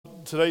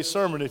today's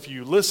sermon, if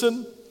you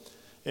listen,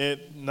 and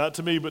not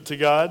to me, but to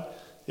God,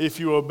 if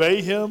you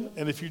obey him,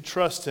 and if you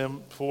trust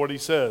him for what he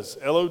says.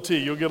 L-O-T,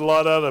 you'll get a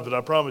lot out of it,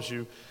 I promise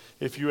you,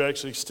 if you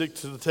actually stick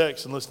to the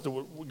text and listen to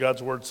what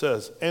God's word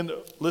says. And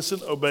listen,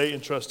 obey,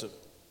 and trust it.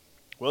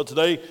 Well,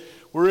 today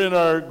we're in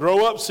our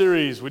Grow Up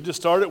series. We just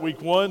started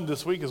week 1.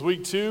 This week is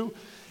week 2.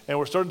 And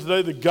we're starting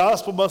today, the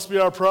gospel must be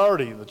our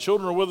priority. The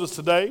children are with us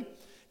today,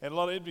 and a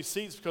lot of empty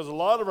seats because a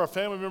lot of our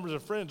family members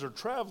and friends are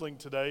traveling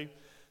today.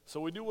 So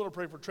we do want to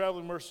pray for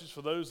traveling mercies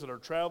for those that are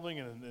traveling,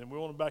 and we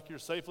want them back here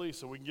safely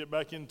so we can get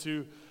back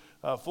into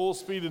full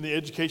speed in the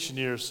education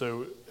year.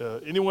 So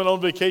anyone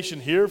on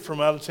vacation here from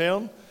out of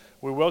town,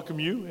 we welcome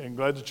you and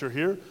glad that you're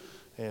here.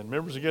 And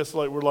members and guests,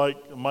 like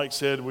Mike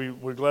said,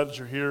 we're glad that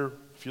you're here.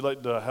 If you'd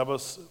like to have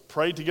us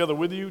pray together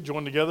with you,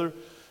 join together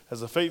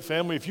as a faith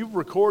family. If you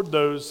record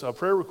those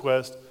prayer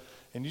requests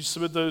and you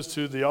submit those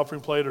to the offering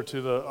plate or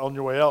to on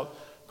your way out,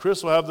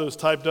 Chris will have those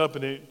typed up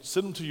and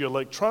send them to you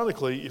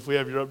electronically if we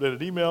have your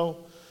updated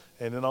email.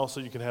 And then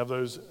also you can have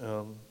those,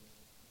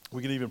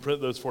 we can even print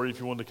those for you if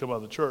you want to come out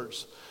of the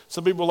church.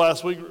 Some people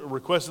last week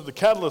requested the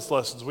Catalyst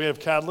lessons. We have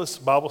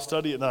Catalyst Bible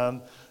study at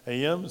 9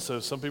 a.m.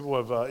 So some people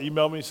have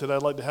emailed me and said,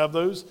 I'd like to have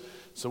those.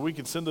 So we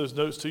can send those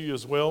notes to you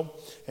as well.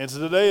 And so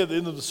today at the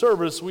end of the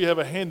service, we have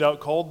a handout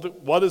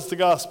called What is the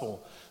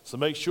Gospel? So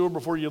make sure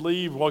before you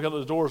leave, walk out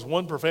the doors,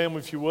 one per family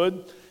if you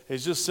would.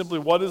 It's just simply,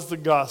 what is the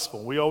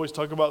gospel? We always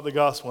talk about the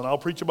gospel, and I'll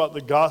preach about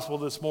the gospel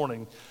this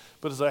morning.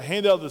 But it's a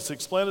handout that's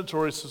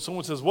explanatory. So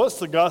someone says, what's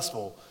the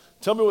gospel?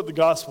 Tell me what the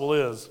gospel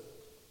is.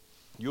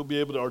 You'll be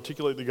able to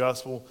articulate the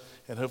gospel,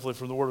 and hopefully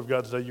from the Word of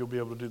God today, you'll be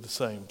able to do the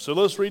same. So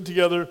let's read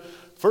together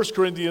 1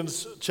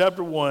 Corinthians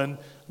chapter 1.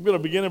 I'm going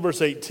to begin in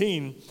verse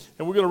 18,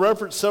 and we're going to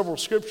reference several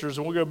scriptures,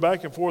 and we'll go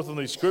back and forth on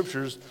these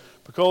scriptures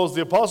because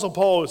the Apostle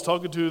Paul is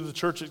talking to the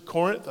church at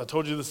Corinth. I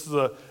told you this is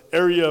the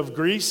area of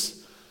Greece.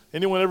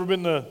 Anyone ever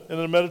been in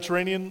the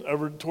Mediterranean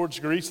over towards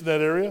Greece in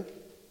that area?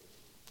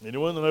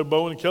 Anyone? I know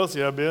Bowen and Kelsey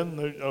have been.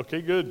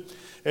 Okay, good.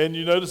 And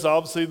you notice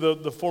obviously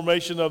the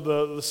formation of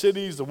the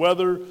cities, the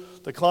weather,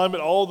 the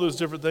climate, all those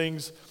different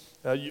things.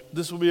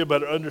 This will be a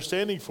better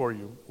understanding for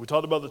you. We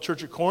talked about the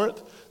church at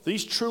Corinth.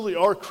 These truly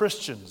are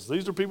Christians.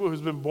 These are people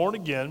who've been born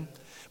again,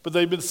 but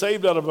they've been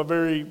saved out of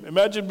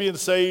imagine being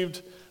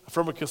saved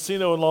from a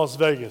casino in Las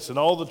Vegas and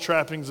all the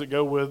trappings that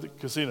go with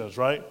casinos,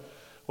 right?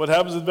 What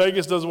happens in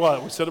Vegas does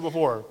what? We said it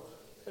before.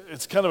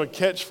 It's kind of a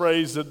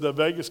catchphrase that the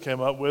Vegas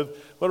came up with.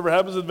 Whatever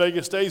happens in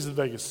Vegas stays in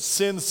Vegas.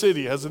 Sin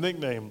City has a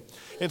nickname.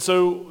 And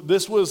so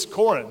this was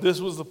Corinth.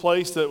 This was the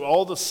place that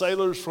all the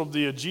sailors from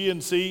the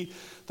Aegean Sea,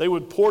 they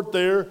would port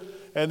there,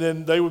 and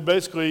then they would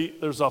basically,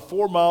 there's a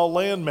 4-mile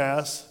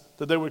landmass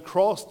that they would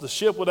cross. The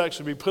ship would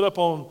actually be put up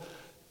on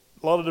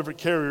a lot of different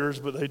carriers,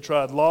 but they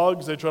tried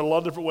logs. They tried a lot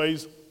of different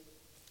ways.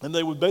 And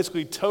they would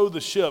basically tow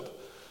the ship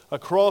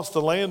across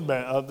the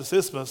this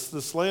isthmus,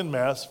 this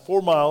landmass,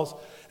 4 miles.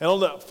 And on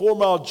that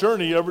 4-mile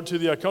journey over to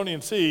the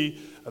Ionian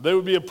Sea, there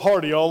would be a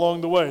party all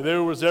along the way.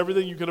 There was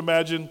everything you could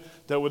imagine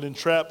that would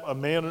entrap a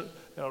man,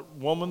 a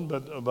woman,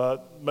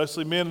 but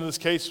mostly men in this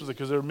case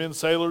because they were men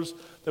sailors.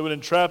 That would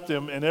entrap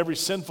them, and every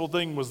sinful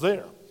thing was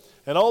there.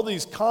 And all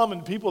these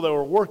common people that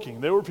were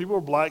working, there were people who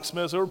were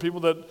blacksmiths, there were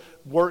people that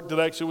worked that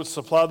actually would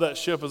supply that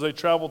ship as they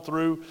traveled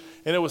through.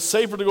 And it was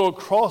safer to go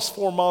across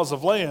 4 miles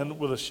of land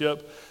with a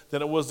ship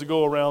than it was to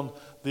go around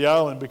the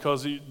island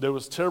because there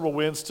was terrible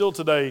winds. Still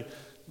today,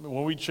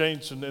 when we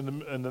changed in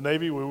the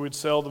Navy, we would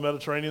sail the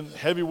Mediterranean,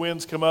 heavy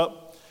winds come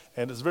up,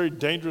 and it's a very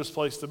dangerous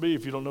place to be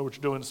if you don't know what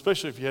you're doing,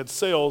 especially if you had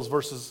sails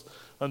versus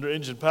under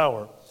engine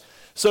power.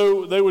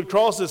 So they would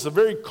cross this, a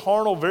very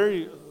carnal,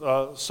 very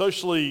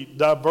socially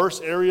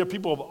diverse area.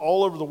 People of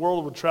all over the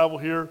world would travel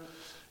here,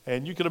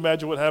 and you can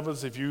imagine what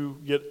happens if you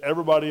get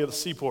everybody at a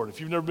seaport.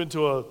 If you've never been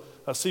to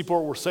a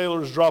seaport where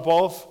sailors drop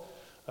off,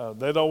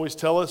 they'd always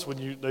tell us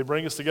when they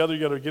bring us together,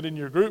 you got to get in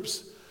your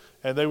groups,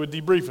 and they would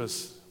debrief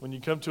us. When you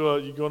come to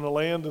you go on a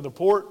land in a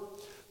port,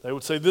 they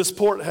would say, this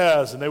port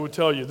has, and they would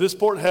tell you, this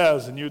port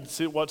has, and you'd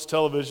watch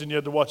television, you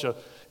had to watch an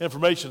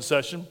information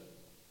session.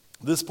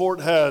 This port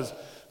has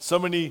so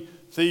many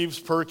thieves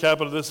per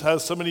capita, this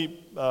has so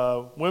many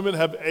women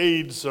have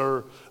AIDS,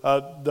 or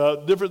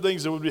the different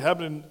things that would be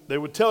happening. They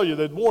would tell you,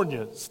 they'd warn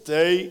you,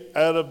 stay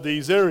out of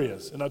these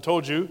areas. And I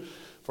told you,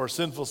 for a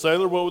sinful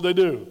sailor, what would they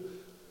do?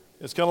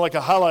 It's kind of like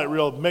a highlight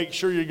reel. Make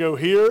sure you go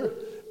here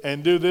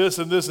and do this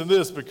and this and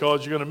this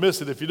because you're going to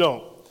miss it if you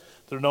don't.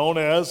 They're known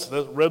as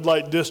the red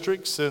light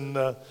districts,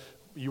 and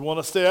you want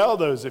to stay out of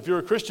those. If you're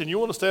a Christian, you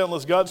want to stay out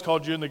unless God's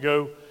called you in to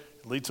go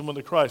and lead someone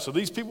to Christ. So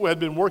these people had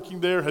been working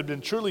there, had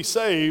been truly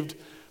saved,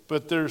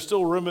 but they're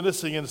still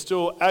reminiscing and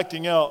still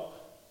acting out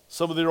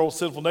some of their old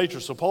sinful nature.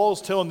 So Paul's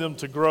telling them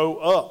to grow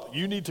up.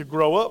 You need to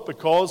grow up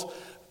because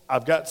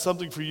I've got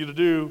something for you to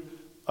do.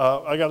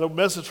 I got a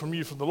message from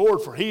you from the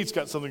Lord, for he's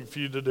got something for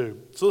you to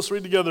do. So let's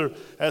read together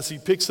as he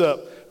picks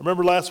up.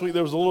 Remember last week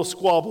there was a little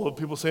squabble of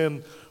people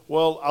saying,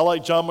 well, I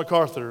like John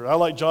MacArthur, I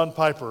like John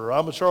Piper,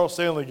 I'm a Charles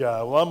Stanley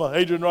guy, well, I'm an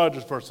Adrian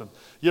Rogers person.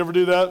 You ever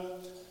do that?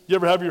 You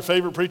ever have your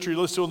favorite preacher you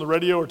listen to on the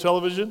radio or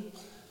television?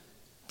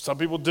 Some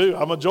people do.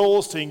 I'm a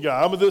Joel Osteen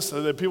guy. I'm a this.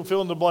 People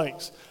fill in the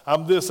blanks.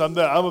 I'm this, I'm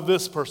that. I'm a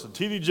this person.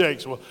 T.D.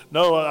 Jakes. Well,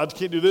 no, I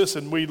can't do this.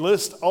 And we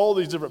list all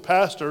these different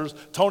pastors.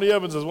 Tony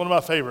Evans is one of my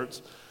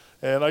favorites.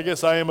 And I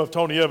guess I am of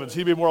Tony Evans.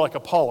 He'd be more like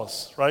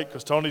Apollos, right?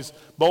 Because Tony's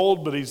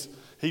bold, but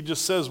he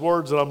just says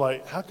words that I'm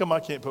like, how come I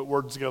can't put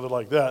words together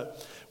like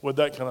that with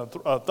that kind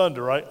of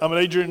thunder, right? I'm an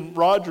Adrian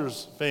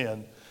Rogers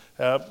fan.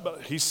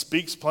 But he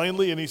speaks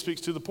plainly and he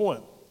speaks to the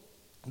point.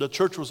 The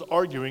church was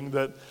arguing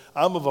that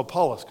I'm of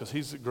Apollos because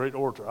he's a great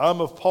orator.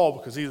 I'm of Paul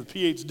because he's a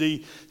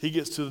PhD. He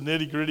gets to the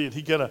nitty gritty and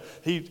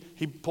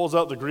he pulls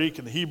out the Greek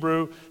and the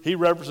Hebrew. He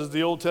references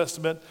the Old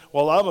Testament.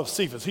 Well, I'm of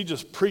Cephas. He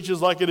just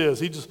preaches like it is.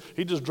 He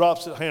just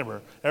drops the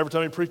hammer every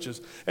time he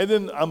preaches. And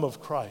then I'm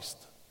of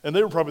Christ. And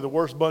they were probably the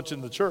worst bunch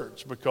in the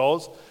church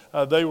because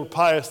they were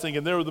pious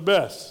thinking they were the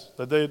best.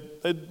 That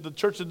the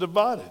church had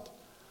divided.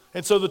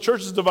 And so the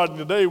church is dividing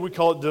today. We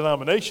call it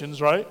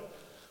denominations, right?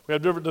 We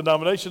have different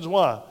denominations.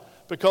 Why?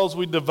 Because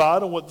we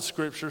divide on what the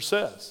Scripture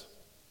says.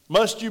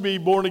 Must you be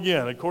born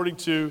again according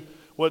to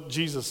what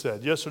Jesus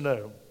said? Yes or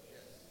no?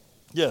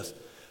 Yes.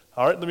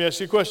 All right, let me ask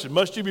you a question.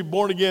 Must you be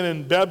born again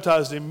and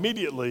baptized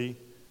immediately?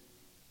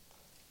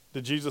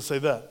 Did Jesus say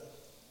that?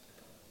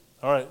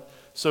 All right.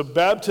 So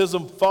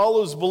baptism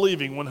follows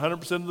believing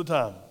 100% of the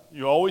time.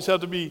 You always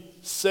have to be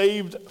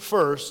saved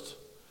first,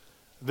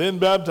 then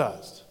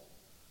baptized.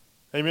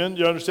 Amen?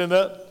 You understand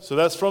that? So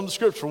that's from the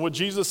Scripture, from what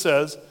Jesus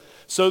says.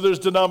 So there's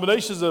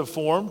denominations that have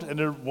formed, and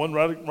there's one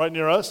right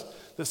near us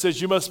that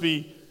says you must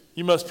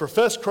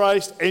profess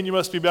Christ and you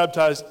must be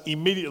baptized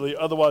immediately,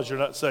 otherwise you're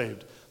not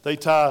saved. They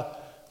tie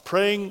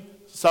praying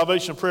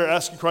salvation prayer,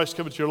 asking Christ to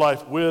come into your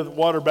life, with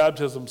water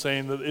baptism,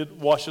 saying that it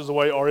washes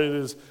away or it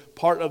is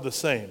part of the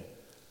same.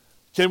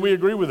 Can we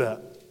agree with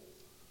that?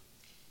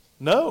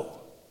 No.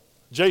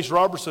 Jace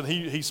Robertson,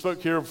 he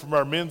spoke here from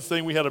our men's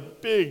thing. We had a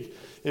big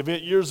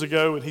event years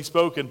ago, and he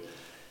spoke, and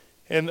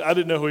I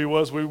didn't know who he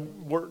was. We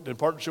worked in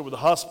partnership with the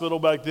hospital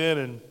back then,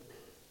 and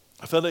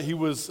I found out he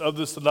was of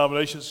this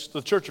denomination,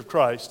 the Church of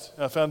Christ.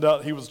 And I found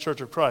out he was the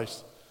Church of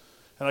Christ.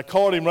 And I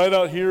called him right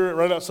out here,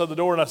 right outside the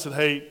door, and I said,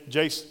 hey,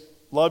 Jace,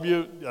 love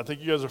you. I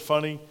think you guys are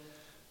funny.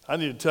 I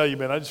need to tell you,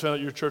 man, I just found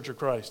out you're Church of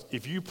Christ.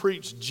 If you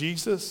preach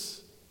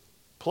Jesus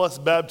plus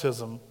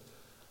baptism,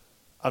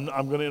 I'm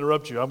going to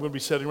interrupt you. I'm going to be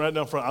sitting right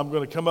down front. I'm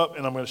going to come up,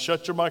 and I'm going to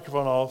shut your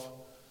microphone off,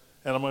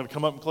 and I'm going to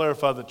come up and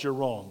clarify that you're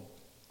wrong.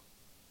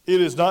 It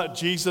is not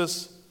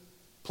Jesus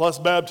plus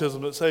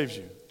baptism that saves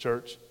you,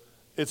 church.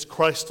 It's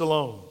Christ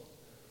alone.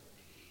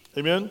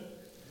 Amen?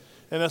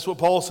 And that's what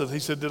Paul said. He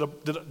said,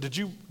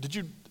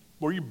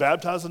 were you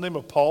baptized in the name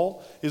of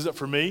Paul? Is it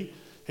for me?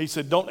 He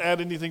said, don't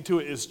add anything to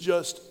it. It's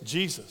just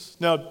Jesus.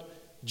 Now,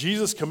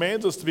 Jesus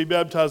commands us to be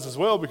baptized as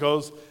well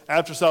because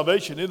after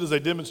salvation, it is a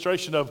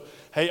demonstration of,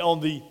 hey,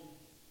 on the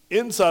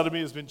inside of me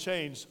has been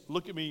changed.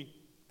 Look at me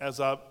as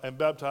I am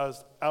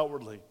baptized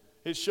outwardly.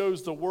 It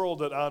shows the world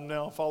that I'm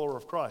now a follower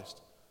of Christ.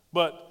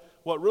 But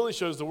what really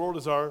shows the world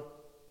is our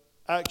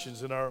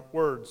actions and our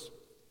words.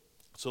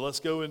 So let's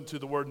go into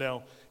the word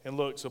now and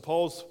look. So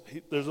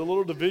there's a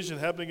little division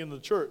happening in the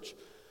church.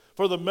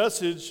 For the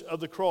message of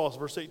the cross,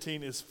 verse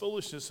 18, is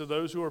foolishness to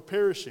those who are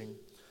perishing.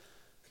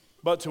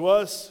 But to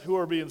us who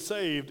are being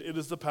saved, it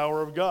is the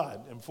power of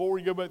God. And before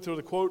we go back to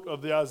the quote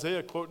of the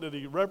Isaiah quote that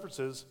he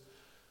references,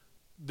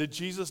 did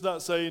Jesus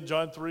not say in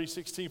John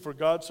 3:16, for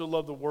God so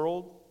loved the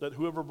world that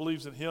whoever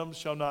believes in him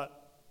shall not,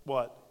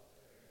 what?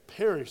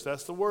 Perish.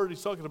 That's the word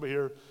he's talking about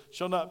here.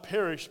 Shall not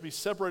perish, be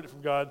separated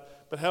from God,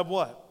 but have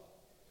what?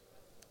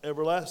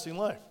 Everlasting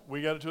life.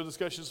 We got into a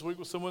discussion this week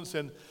with someone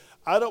saying,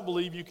 I don't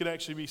believe you can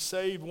actually be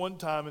saved one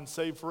time and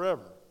saved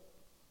forever.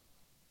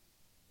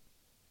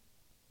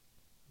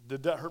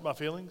 Did that hurt my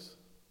feelings?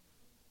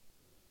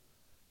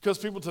 Because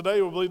people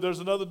today will believe there's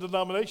another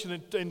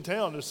denomination in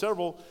town. There's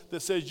several that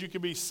says you can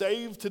be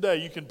saved today.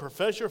 You can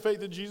profess your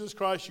faith in Jesus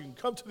Christ. You can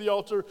come to the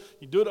altar.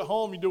 You do it at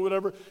home. You do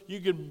whatever. You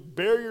can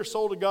bare your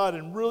soul to God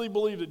and really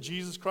believe that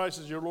Jesus Christ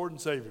is your Lord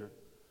and Savior.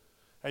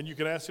 And you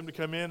can ask him to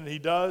come in, and he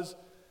does.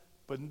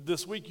 But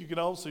this week you can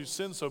also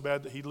sin so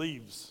bad that he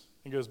leaves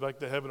and goes back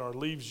to heaven or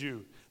leaves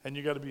you, and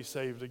you got to be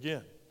saved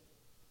again.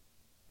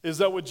 Is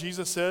that what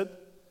Jesus said?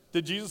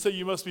 Did Jesus say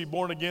you must be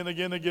born again?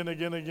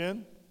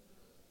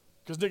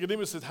 Because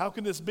Nicodemus said, how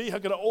can this be? How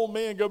can an old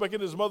man go back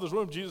into his mother's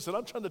womb? Jesus said,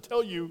 I'm trying to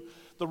tell you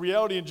the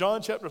reality in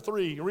John chapter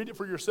 3. You can read it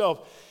for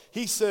yourself.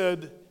 He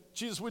said,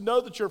 Jesus, we know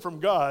that you're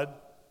from God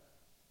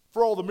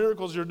for all the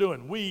miracles you're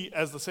doing. We,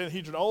 as the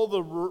Sanhedrin, all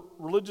the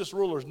religious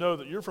rulers know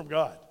that you're from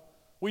God.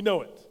 We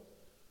know it.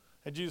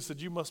 And Jesus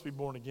said, you must be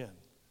born again.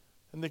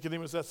 And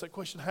Nicodemus asked that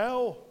question,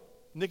 how?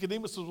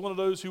 Nicodemus was one of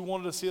those who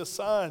wanted to see a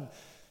sign.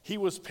 He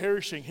was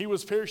perishing. He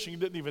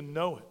didn't even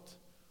know it.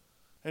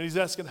 And he's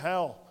asking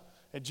how.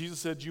 And Jesus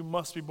said, you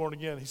must be born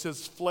again. He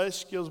says,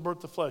 flesh gives birth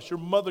to flesh. Your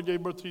mother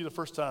gave birth to you the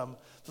first time.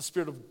 The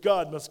Spirit of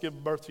God must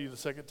give birth to you the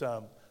second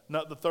time,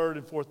 not the third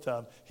and fourth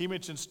time. He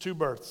mentions two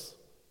births.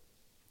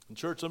 In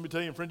church, let me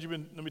tell you, and friends,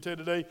 let me tell you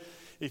today,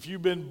 if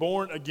you've been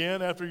born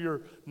again after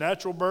your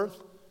natural birth,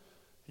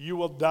 you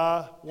will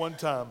die one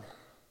time.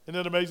 Isn't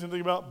that amazing to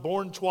think about?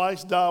 Born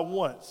twice, die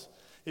once.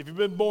 If you've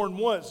been born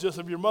once, just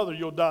of your mother,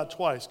 you'll die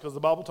twice, because the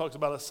Bible talks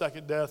about a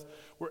second death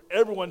where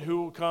everyone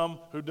who will come,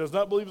 who does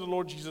not believe in the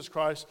Lord Jesus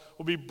Christ,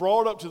 will be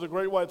brought up to the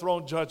great white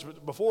throne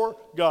judgment before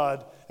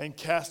God and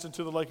cast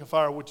into the lake of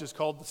fire, which is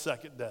called the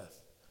second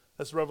death.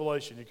 That's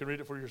Revelation. You can read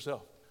it for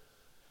yourself.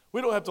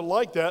 We don't have to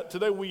like that.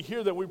 Today when we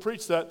hear that, we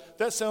preach that,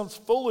 that sounds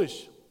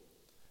foolish.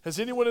 Has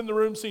anyone in the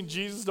room seen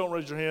Jesus? Don't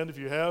raise your hand if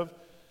you have.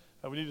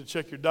 We need to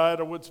check your diet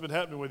or what's been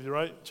happening with you,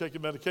 right? Check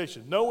your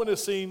medication. No one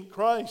has seen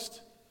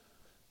Christ,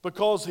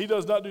 because he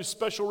does not do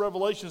special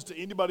revelations to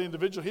anybody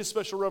individual. His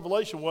special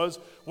revelation was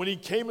when he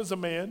came as a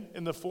man,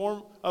 in the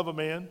form of a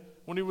man,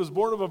 when he was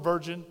born of a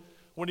virgin,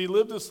 when he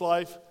lived this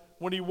life,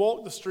 when he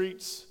walked the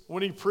streets,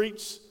 when he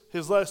preached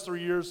his last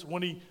 3 years,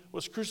 when he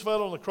was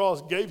crucified on the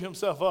cross, gave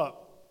himself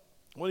up,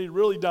 when he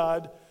really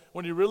died,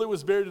 when he really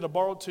was buried in a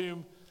borrowed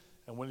tomb,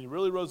 and when he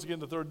really rose again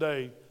the third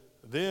day.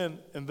 Then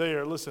and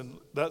there, listen,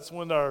 that's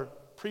when our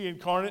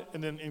pre-incarnate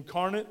and then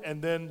incarnate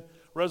and then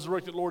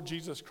resurrected Lord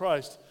Jesus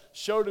Christ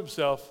showed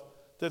himself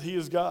that he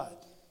is God.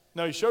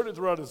 Now, he showed it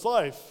throughout his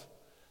life,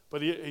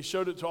 but he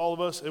showed it to all of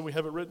us, and we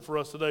have it written for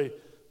us today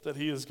that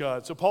he is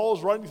God. So Paul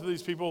is writing to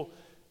these people,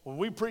 when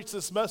we preach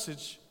this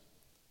message,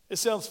 it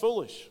sounds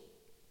foolish.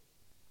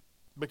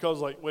 Because,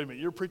 like, wait a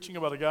minute, you're preaching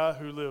about a guy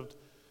who lived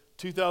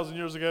 2,000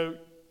 years ago.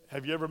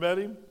 Have you ever met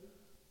him?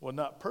 Well,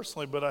 not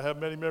personally, but I have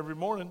met him every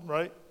morning,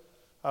 right?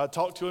 I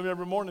talk to him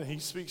every morning. He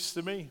speaks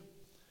to me.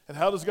 And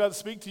how does God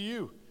speak to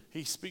you?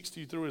 He speaks to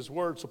you through his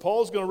word. So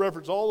Paul's going to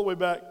reference all the way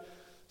back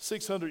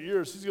 600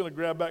 years. He's going to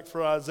grab back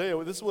for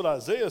Isaiah. This is what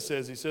Isaiah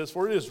says. He says,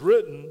 "For it is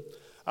written,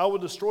 I will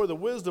destroy the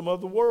wisdom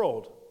of the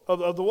world,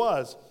 of the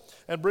wise,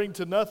 and bring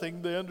to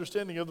nothing the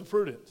understanding of the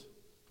prudent."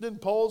 Then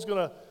Paul's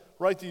going to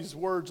write these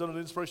words under the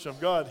inspiration of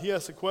God. He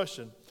asks a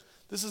question.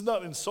 This is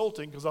not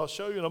insulting, because I'll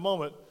show you in a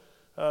moment,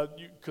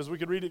 because we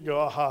could read it and go,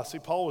 aha. See,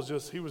 Paul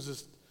was he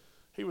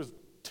was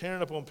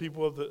tearing up on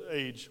people of the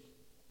age.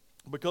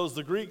 Because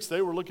the Greeks,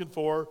 they were looking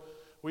for,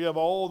 we have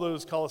all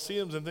those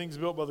Colosseums and things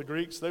built by the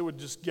Greeks. They would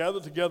just gather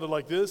together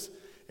like this,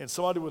 and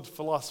somebody would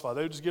philosophize.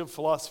 They would just give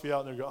philosophy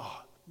out, and they'd go,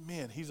 oh,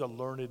 man, he's a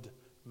learned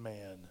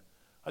man.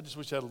 I just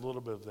wish I had a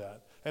little bit of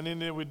that. And then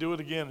they would do it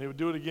again, and they would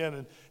do it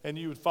again, and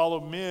you would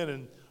follow men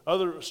and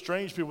other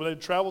strange people. When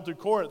they'd travel through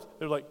Corinth,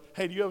 they were like,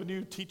 hey, do you have a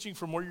new teaching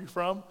from where you're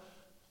from?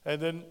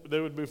 And then they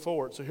would move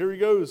forward. So here he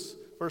goes,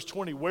 verse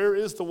 20. Where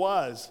is the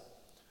wise?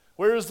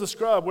 Where is the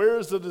scribe? Where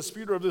is the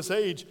disputer of this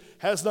age?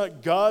 Has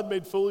not God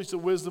made foolish the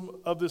wisdom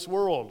of this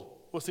world?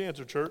 What's the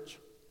answer, church?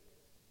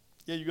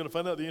 Yeah, you're going to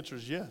find out the answer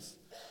is yes.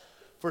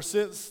 For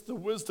since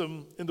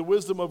in the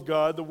wisdom of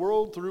God, the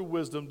world through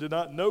wisdom did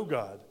not know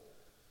God,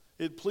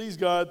 it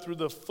pleased God through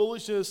the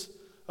foolishness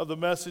of the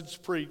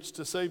message preached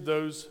to save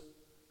those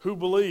who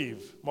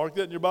believe. Mark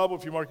that in your Bible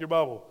if you mark your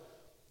Bible.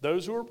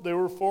 They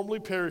were formerly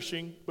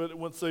perishing, but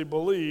once they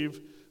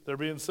believe, they're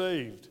being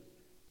saved.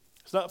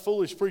 It's not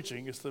foolish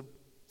preaching, it's the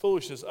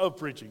foolishness of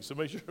preaching. So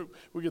make sure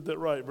we get that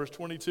right. Verse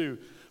 22,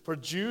 for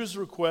Jews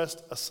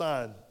request a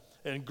sign,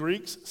 and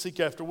Greeks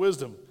seek after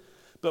wisdom.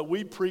 But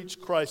we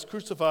preach Christ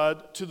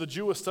crucified, to the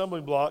Jew a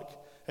stumbling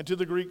block, and to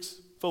the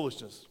Greeks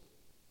foolishness.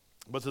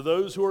 But to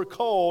those who are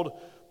called,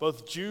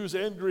 both Jews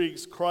and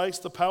Greeks,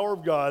 Christ the power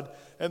of God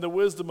and the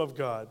wisdom of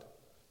God.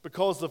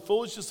 Because the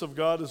foolishness of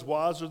God is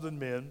wiser than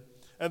men,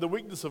 and the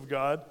weakness of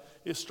God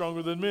is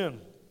stronger than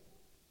men.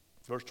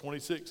 Verse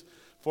 26,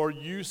 for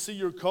you see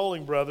your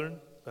calling, brethren,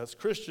 that's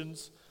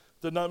Christians,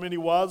 that not many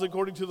wise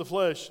according to the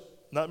flesh,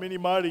 not many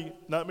mighty,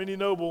 not many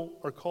noble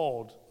are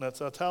called.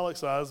 That's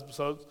italicized,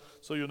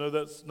 so you'll know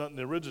that's not in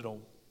the original.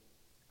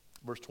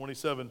 Verse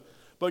 27,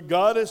 but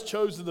God has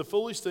chosen the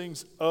foolish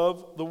things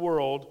of the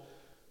world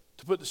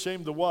to put to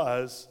shame the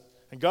wise,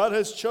 and God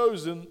has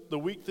chosen the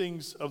weak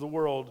things of the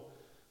world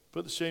to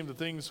put to shame the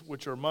things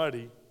which are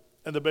mighty,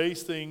 and the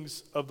base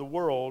things of the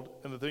world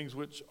and the things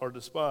which are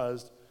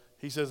despised.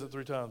 He says it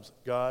 3 times.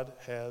 God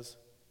has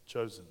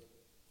chosen.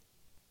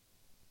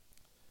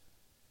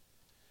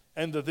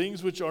 And the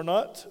things which are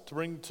not, to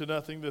bring to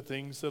nothing the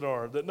things that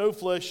are, that no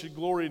flesh should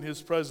glory in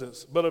his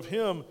presence. But of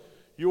him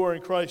you are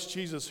in Christ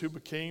Jesus, who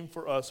became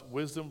for us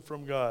wisdom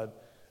from God,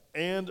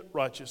 and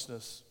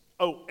righteousness.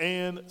 Oh,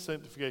 and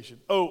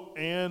sanctification. Oh,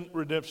 and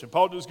redemption.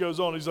 Paul just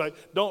goes on. He's like,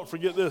 don't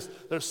forget this.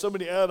 There's so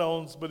many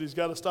add-ons, but he's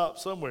got to stop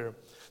somewhere.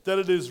 That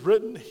it is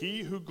written,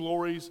 he who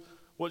glories,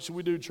 what should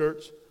we do,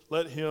 church?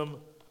 Let him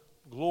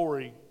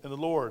glory in the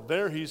Lord.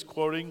 There he's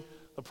quoting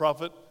the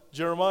prophet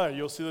Jeremiah.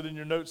 You'll see that in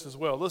your notes as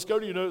well. Let's go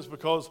to your notes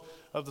because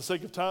of the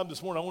sake of time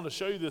this morning. I want to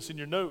show you this in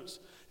your notes.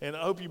 And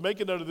I hope you make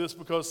a note of this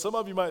because some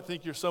of you might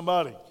think you're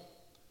somebody.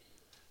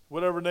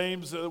 Whatever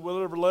names,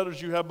 whatever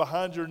letters you have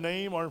behind your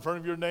name or in front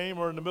of your name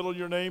or in the middle of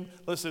your name,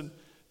 listen,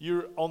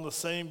 you're on the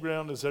same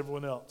ground as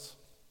everyone else.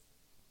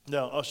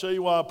 Now, I'll show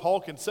you why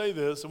Paul can say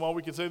this and why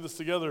we can say this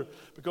together,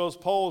 because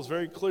Paul is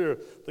very clear.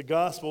 The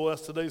gospel,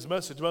 as today's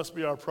message, must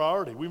be our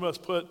priority.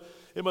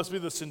 It must be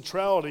the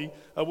centrality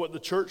of what the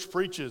church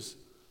preaches.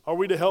 Are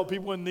we to help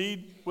people in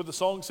need, what the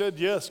song said?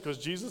 Yes, because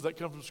Jesus, that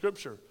comes from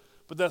Scripture.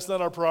 But that's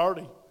not our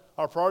priority.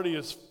 our priority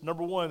is,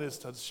 number one, is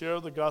to share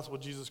the gospel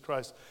of Jesus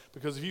Christ.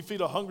 Because if you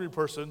feed a hungry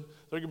person,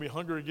 they're going to be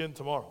hungry again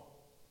tomorrow.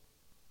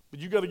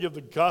 But you got to give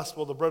the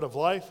gospel the bread of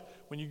life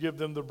when you give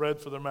them the bread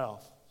for their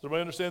mouth. Does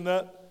everybody understand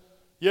that?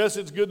 Yes,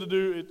 it's good to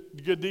do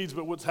good deeds,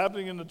 but what's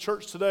happening in the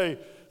church today,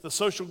 the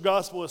social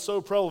gospel is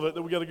so prevalent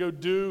that we got to go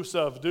do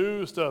stuff.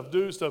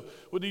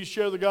 Well, do you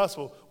share the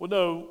gospel? Well,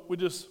 no, we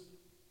just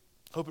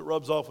hope it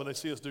rubs off when they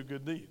see us do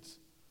good deeds.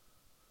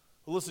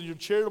 Well, listen, your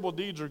charitable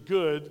deeds are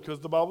good because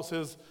the Bible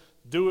says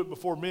do it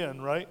before men,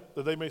 right?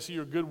 That they may see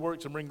your good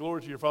works and bring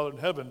glory to your Father in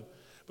heaven.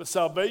 But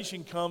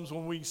salvation comes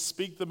when we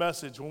speak the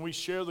message, when we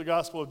share the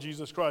gospel of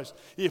Jesus Christ.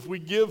 If we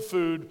give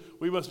food,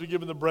 we must be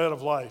given the bread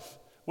of life.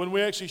 When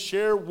we actually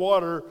share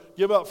water,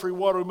 give out free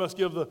water, we must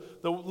give the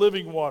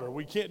living water.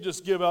 We can't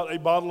just give out a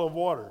bottle of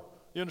water.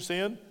 You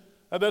understand?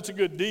 And that's a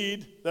good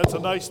deed. That's a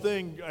nice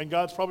thing, and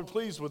God's probably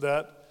pleased with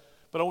that.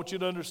 But I want you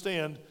to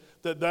understand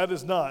that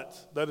is not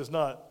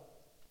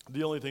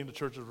the only thing the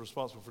church is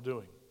responsible for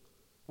doing.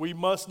 We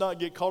must not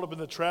get caught up in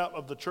the trap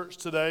of the church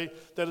today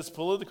that is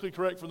politically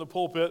correct from the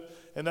pulpit,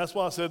 and that's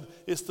why I said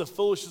it's the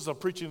foolishness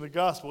of preaching the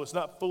gospel. It's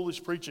not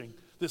foolish preaching.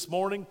 This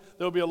morning,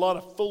 there will be a lot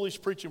of foolish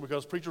preaching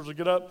because preachers will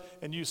get up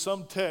and use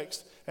some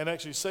text and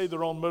actually say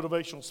their own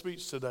motivational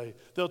speech today.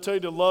 They'll tell you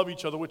to love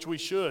each other, which we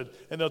should,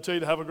 and they'll tell you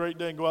to have a great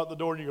day and go out the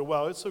door and you go,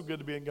 wow, it's so good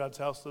to be in God's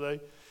house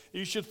today.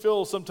 You should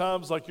feel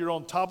sometimes like you're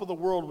on top of the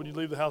world when you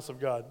leave the house of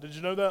God. Did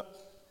you know that?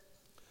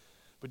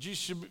 But you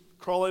should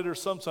crawl later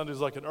some Sundays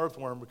like an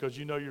earthworm because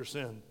you know your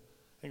sin.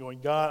 And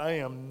going, God, I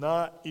am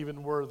not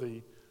even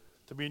worthy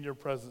to be in your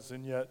presence,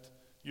 and yet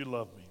you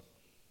love me.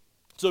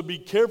 So be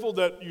careful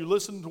that you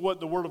listen to what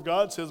the Word of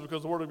God says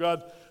because the Word of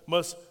God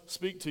must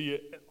speak to you.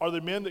 Are there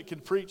men that can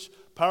preach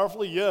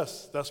powerfully?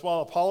 Yes. That's why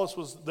Apollos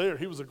was there.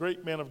 He was a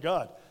great man of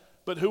God.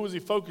 But who was he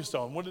focused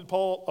on? What did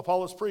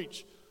Apollos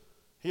preach?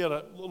 He had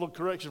a little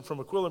correction from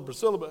Aquila and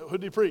Priscilla, but who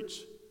did he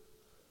preach?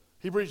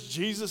 He preached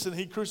Jesus and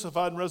he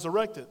crucified and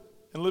resurrected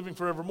and living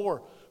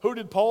forevermore. Who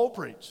did Paul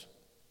preach?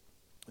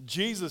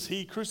 Jesus,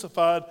 he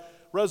crucified,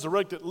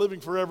 resurrected,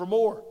 living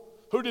forevermore.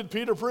 Who did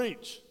Peter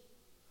preach?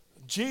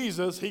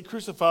 Jesus, he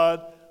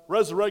crucified,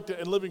 resurrected,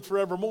 and living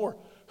forevermore.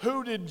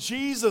 Who did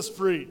Jesus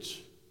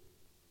preach?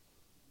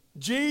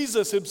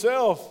 Jesus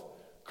himself,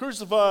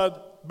 crucified,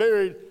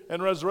 buried,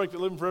 and resurrected,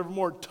 living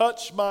forevermore.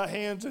 Touch my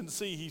hands and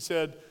see, he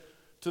said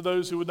to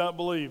those who would not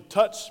believe.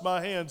 Touch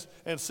my hands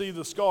and see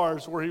the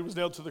scars where he was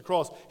nailed to the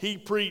cross. He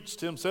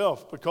preached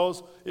himself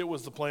because it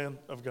was the plan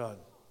of God.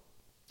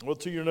 Well,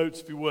 to your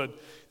notes, if you would.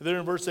 There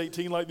in verse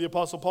 18, like the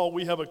Apostle Paul,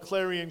 we have a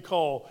clarion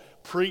call.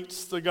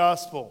 Preach the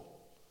gospel.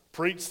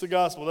 Preach the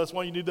gospel. That's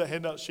why you need that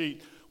handout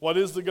sheet. What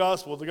is the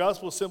gospel? The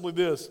gospel is simply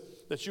this,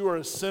 that you are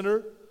a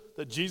sinner,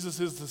 that Jesus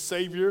is the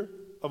Savior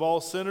of all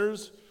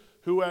sinners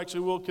who actually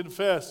will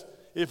confess.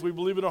 If we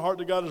believe in our heart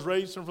that God has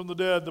raised him from the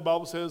dead, the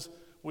Bible says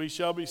we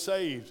shall be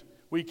saved.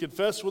 We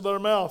confess with our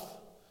mouth.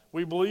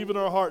 We believe in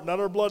our heart, not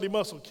our bloody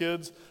muscle,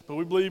 kids, but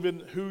we believe in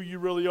who you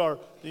really are,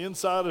 the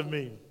inside of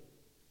me.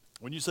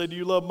 When you say, do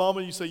you love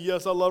mama? You say,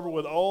 yes, I love her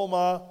with all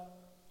my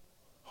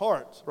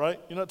heart, right?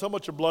 You're not talking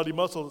about your bloody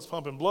muscle that's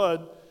pumping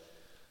blood.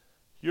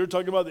 You're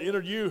talking about the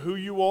inner you, who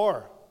you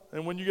are.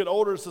 And when you get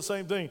older, it's the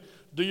same thing.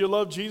 Do you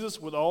love Jesus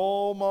with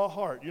all my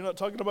heart? You're not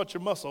talking about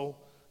your muscle.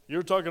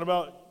 You're talking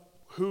about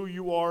who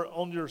you are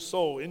on your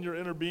soul, in your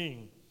inner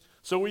being.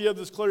 So we have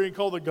this clarion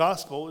call, the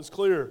gospel. It's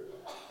clear.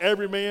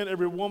 Every man,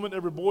 every woman,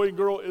 every boy and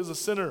girl is a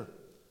sinner.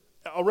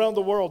 Around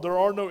the world, there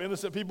are no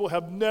innocent people.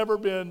 Have never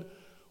been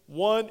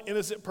one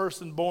innocent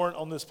person born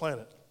on this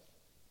planet.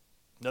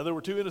 Now, there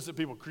were two innocent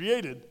people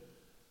created,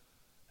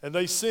 and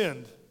they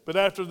sinned. But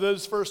after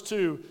those first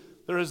two,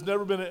 there has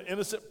never been an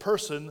innocent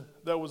person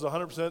that was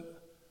 100%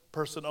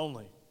 person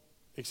only,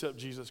 except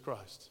Jesus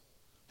Christ.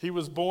 He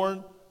was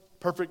born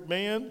perfect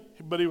man,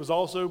 but he was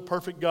also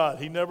perfect God.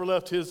 He never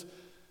left his,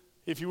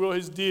 if you will,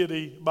 his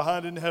deity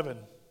behind in heaven.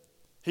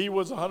 He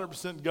was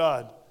 100%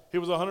 God. He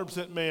was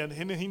 100% man,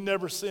 and he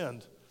never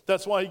sinned.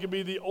 That's why he can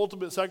be the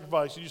ultimate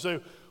sacrifice. And you say,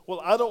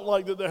 well, I don't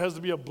like that there has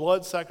to be a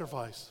blood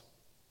sacrifice.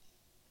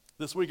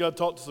 This week I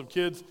talked to some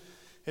kids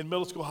in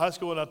middle school, high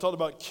school, and I talked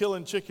about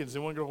killing chickens,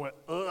 and one girl went,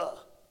 ugh.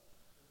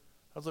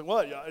 I was like,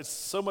 what? Yeah, it's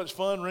so much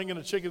fun wringing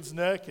a chicken's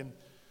neck and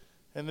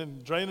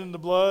then draining the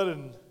blood,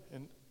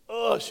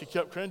 and she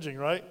kept cringing,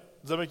 right?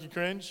 Does that make you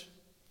cringe?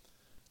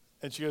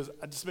 And she goes,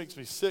 it just makes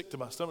me sick to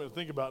my stomach to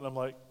think about it. And I'm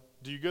like,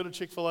 do you go to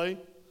Chick-fil-A?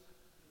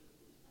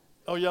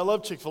 Oh, yeah, I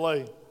love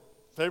Chick-fil-A.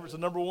 Favorites are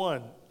number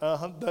one.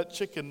 That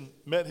chicken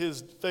met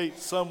his fate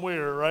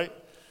somewhere, right?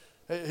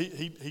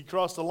 He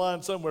crossed the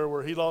line somewhere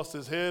where he lost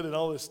his head and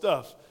all his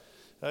stuff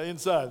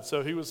inside.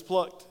 So he was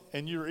plucked,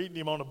 and you were eating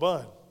him on a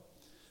bun.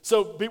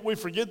 So we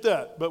forget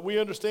that, but we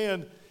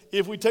understand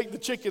if we take the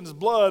chicken's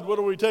blood, what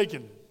are we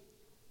taking?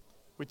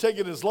 We take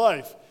it his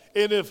life.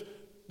 And if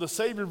the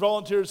Savior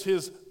volunteers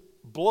his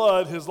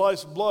blood, his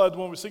life's blood,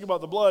 when we think about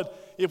the blood,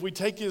 if we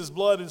take his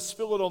blood and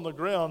spill it on the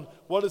ground,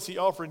 what is he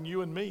offering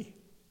you and me?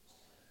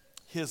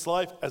 His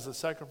life as a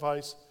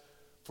sacrifice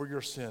for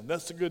your sin.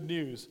 That's the good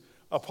news.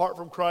 Apart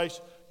from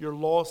Christ, you're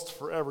lost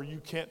forever. You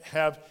can't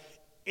have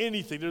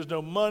anything. There's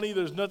no money.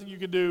 There's nothing you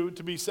can do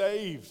to be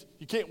saved.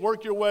 You can't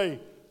work your way.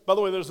 By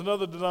the way, there's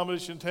another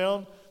denomination in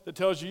town that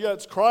tells you, yeah,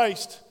 it's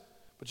Christ,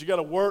 but you got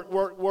to work,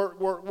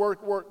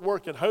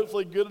 and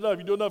hopefully good enough.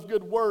 You do enough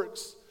good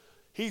works,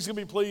 he's going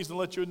to be pleased and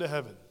let you into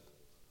heaven.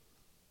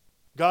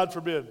 God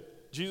forbid.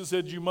 Jesus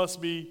said you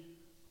must be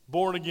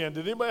born again.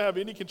 Did anybody have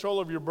any control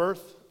over your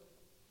birth?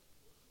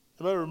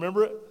 Anybody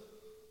remember it?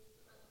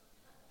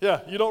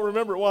 Yeah, you don't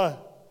remember it. Why?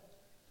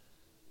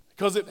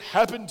 Because it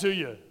happened to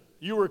you.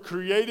 You were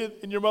created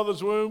in your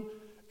mother's womb,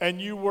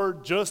 and you were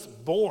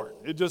just born.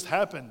 It just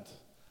happened.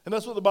 And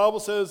that's what the Bible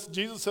says,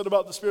 Jesus said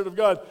about the Spirit of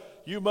God.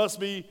 You must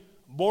be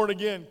born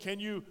again. Can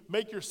you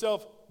make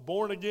yourself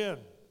born again?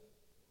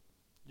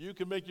 You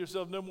can make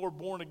yourself no more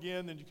born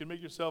again than you can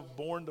make yourself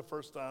born the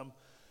first time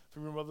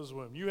from your mother's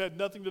womb. You had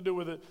nothing to do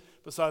with it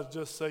besides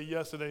just say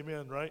yes and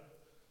amen, right?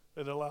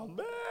 And allow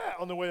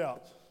on the way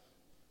out,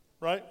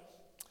 right?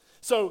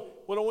 So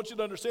what I want you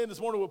to understand this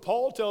morning, what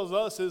Paul tells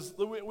us is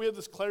we have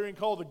this clarion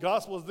call. The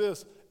gospel is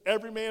this: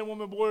 every man,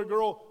 woman, boy, or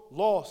girl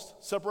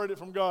lost, separated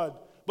from God.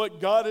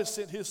 But God has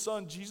sent his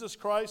Son, Jesus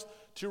Christ,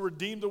 to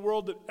redeem the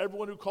world, that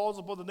everyone who calls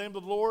upon the name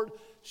of the Lord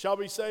shall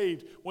be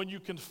saved. When you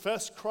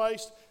confess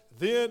Christ,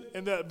 then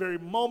in that very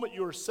moment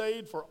you are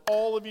saved for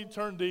all of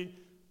eternity.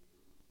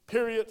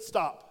 Period.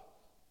 Stop.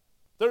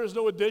 There is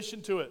no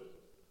addition to it.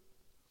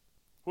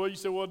 Well, you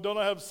say, well, don't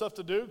I have stuff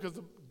to do? Because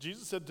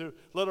Jesus said to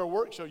let our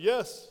work show.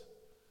 Yes.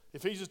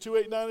 Ephesians 2,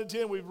 8, 9, and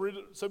 10, we've read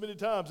it so many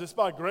times. It's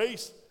by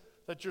grace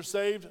that you're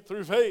saved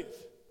through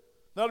faith.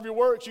 Not of your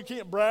works. You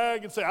can't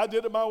brag and say, I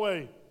did it my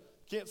way.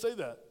 You can't say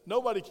that.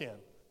 Nobody can.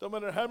 Don't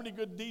matter how many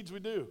good deeds we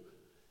do.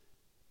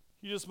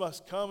 You just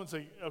must come and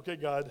say, okay,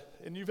 God,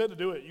 and you've had to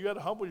do it. You got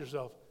to humble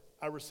yourself.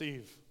 I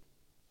receive.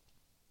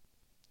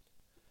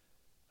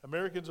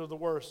 Americans are the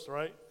worst,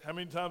 right? How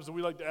many times do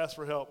we like to ask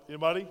for help?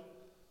 Anybody?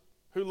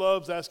 Who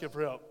loves asking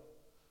for help?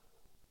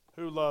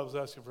 Who loves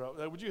asking for help?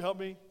 Hey, would you help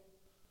me?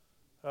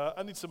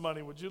 I need some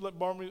money. Would you let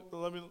me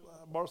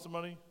borrow some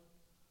money?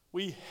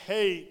 We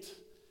hate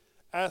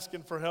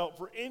asking for help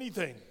for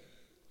anything.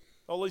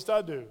 Well, at least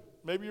I do.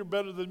 Maybe you're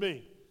better than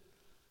me,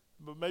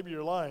 but maybe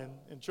you're lying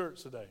in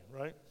church today,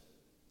 right?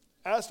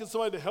 Asking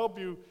somebody to help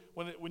you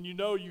when you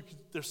know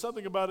there's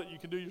something about it you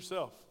can do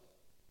yourself.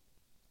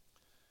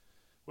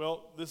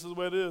 Well, this is the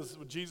way it is.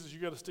 With Jesus, you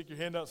got to stick your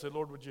hand out and say,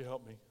 Lord, would you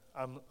help me?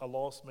 I'm a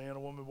lost man, a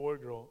woman, boy, or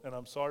girl, and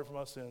I'm sorry for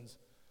my sins.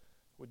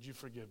 Would you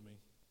forgive me?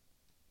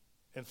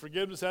 And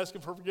forgiveness,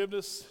 asking for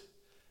forgiveness,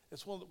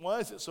 why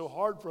is it so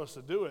hard for us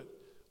to do it?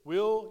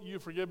 Will you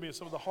forgive me? It's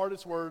some of the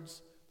hardest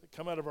words that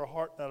come out of our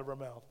heart and out of our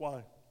mouth.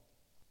 Why?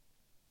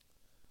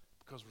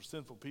 Because we're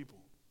sinful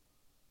people.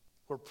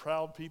 We're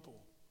proud people.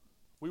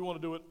 We want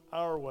to do it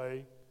our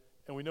way,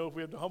 and we know if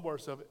we have to humble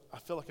ourselves, I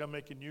feel like I'm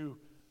making you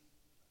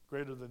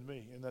greater than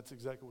me, and that's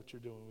exactly what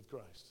you're doing with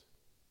Christ.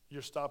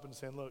 You're stopping and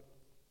saying, look,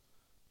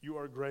 you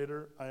are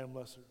greater, I am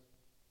lesser.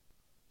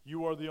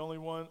 You are the only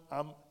one.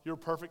 You're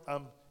perfect,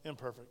 I'm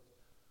imperfect.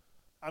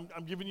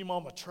 I'm giving you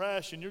all my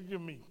trash, and you're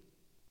giving me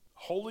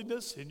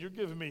holiness, and you're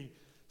giving me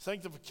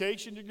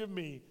sanctification, you're giving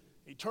me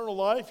eternal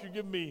life, you're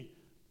giving me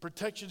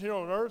protection here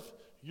on earth,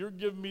 you're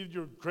giving me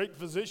your great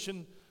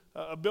physician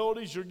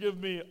abilities, you're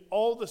giving me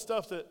all the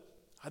stuff that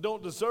I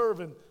don't deserve,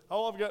 and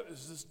all I've got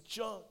is this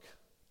junk.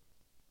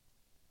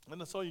 And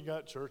that's all you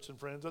got, church and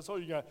friends. That's all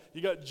you got.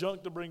 You got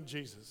junk to bring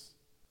Jesus.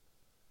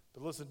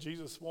 But listen,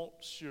 Jesus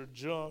wants your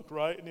junk,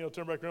 right? And he'll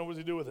turn back around. What does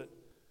he do with it?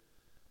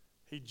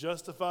 He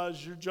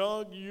justifies your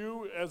junk.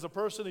 You, as a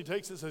person, he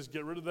takes it and says,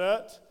 get rid of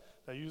that.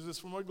 Now use this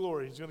for my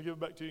glory. He's going to give it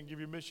back to you and give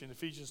you a mission.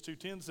 Ephesians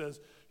 2:10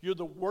 says, you're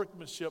the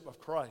workmanship of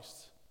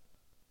Christ.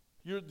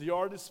 You're the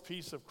artist's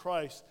piece of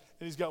Christ,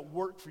 and he's got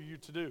work for you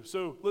to do.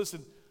 So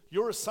listen,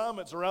 your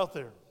assignments are out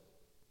there.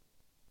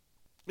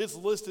 It's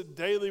listed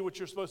daily what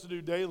you're supposed to do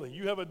daily.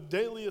 You have a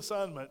daily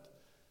assignment,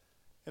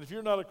 and if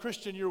you're not a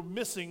Christian, you're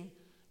missing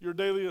your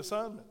daily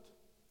assignment.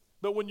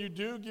 But when you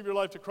do give your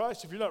life to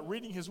Christ, if you're not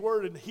reading his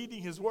word and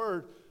heeding his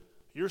word,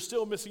 you're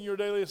still missing your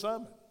daily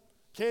assignment.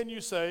 Can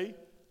you say,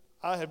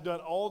 I have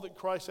done all that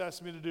Christ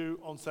asked me to do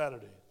on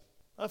Saturday?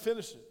 I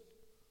finished it.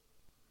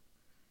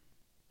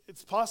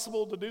 It's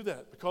possible to do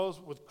that because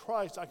with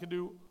Christ I can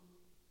do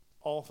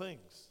all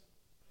things.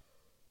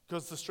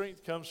 Because the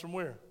strength comes from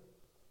where?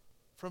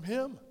 From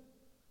him.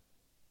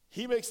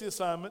 He makes the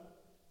assignment.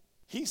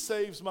 He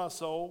saves my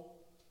soul.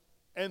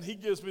 And he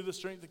gives me the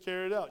strength to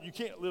carry it out. You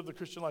can't live the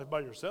Christian life by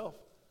yourself.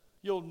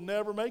 You'll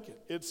never make it.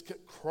 It's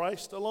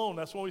Christ alone.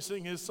 That's when we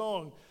sing his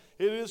song.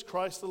 It is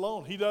Christ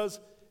alone. He does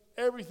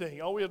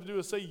everything. All we have to do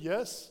is say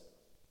yes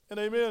and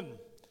amen.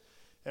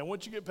 And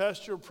once you get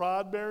past your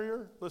pride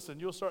barrier, listen,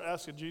 you'll start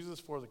asking Jesus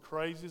for the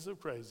craziest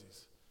of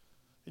crazies.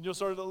 And you'll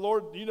start,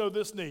 Lord, you know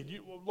this need.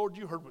 Lord,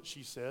 you heard what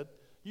she said.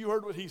 You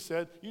heard what he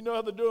said. You know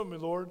how they're doing me,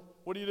 Lord.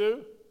 What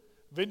do?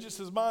 Vengeance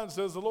is mine,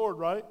 says the Lord,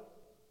 right?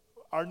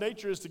 Our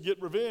nature is to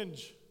get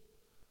revenge.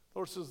 The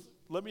Lord says,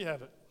 let me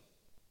have it.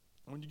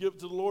 And when you give it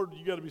to the Lord,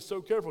 you got to be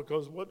so careful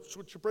because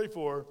what you pray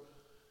for,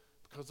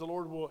 because the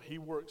Lord he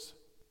works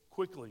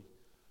quickly.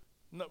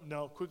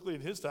 Now, quickly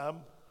in his time,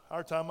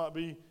 Our time might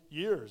be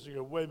years. You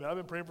go, wait a minute, I've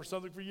been praying for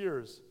something for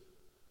years.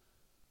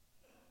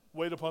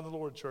 Wait upon the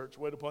Lord, church.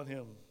 Wait upon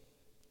him.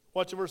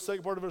 Watch the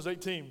second part of verse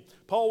 18.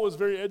 Paul was a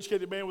very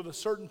educated man with a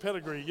certain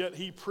pedigree, yet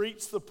he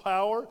preached the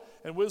power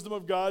and wisdom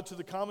of God to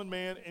the common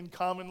man in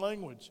common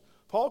language.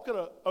 Paul could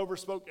have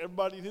overspoke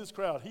everybody in his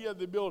crowd. He had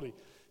the ability.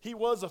 He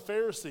was a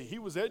Pharisee. He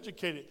was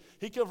educated.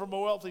 He came from a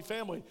wealthy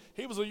family.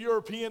 He was a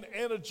European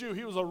and a Jew.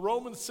 He was a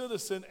Roman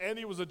citizen and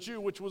he was a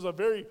Jew, which was a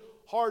very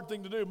hard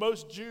thing to do.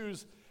 Most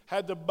Jews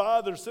had to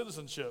buy their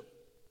citizenship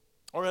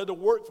or had to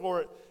work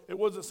for it. It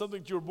wasn't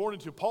something you were born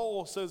into.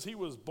 Paul says he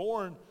was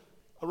born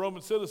a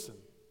Roman citizen.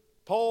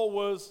 Paul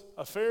was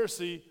a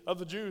Pharisee of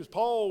the Jews.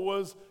 Paul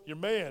was your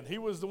man. He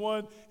was the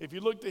one, if you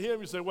looked at him,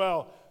 you say,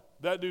 wow,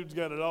 that dude's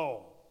got it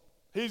all.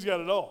 He's got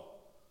it all.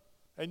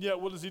 And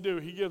yet, what does he do?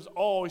 He gives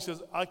all. He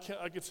says, I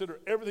consider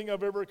everything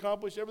I've ever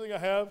accomplished, everything I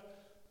have.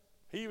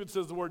 He even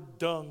says the word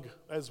dung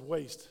as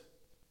waste.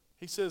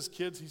 He says,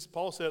 kids,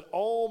 Paul said,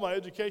 all my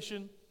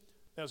education.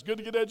 Now, it's good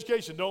to get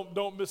education.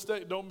 Don't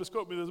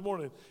misquote me this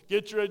morning.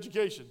 Get your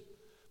education.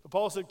 But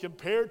Paul said,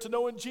 compared to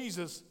knowing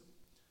Jesus,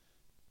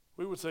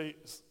 we would say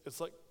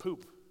it's like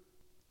poop.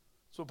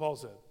 That's what Paul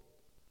said,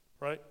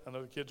 right? I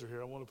know the kids are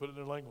here. I want to put it in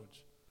their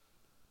language.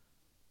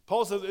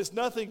 Paul says it's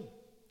nothing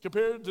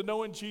compared to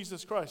knowing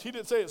Jesus Christ. He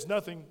didn't say it's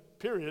nothing,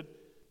 period.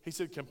 He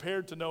said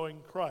compared to knowing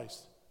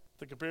Christ.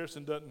 The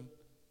comparison doesn't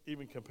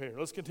even compare.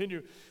 Let's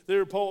continue.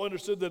 There, Paul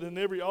understood that in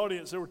every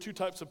audience there were two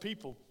types of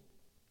people.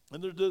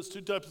 And there's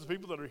two types of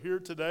people that are here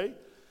today. And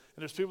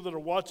there's people that are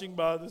watching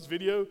by this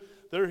video.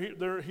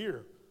 They're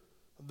here.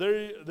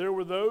 There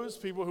were those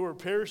people who are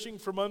perishing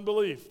from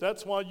unbelief.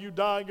 That's why you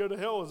die and go to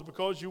hell, is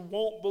because you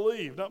won't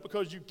believe. Not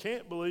because you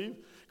can't believe,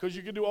 because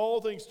you can do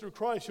all things through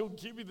Christ. He'll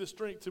give you the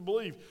strength to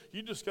believe.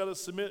 You just got to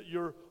submit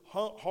your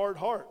hard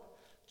heart.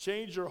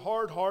 Change your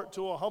hard heart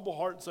to a humble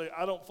heart and say,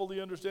 I don't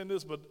fully understand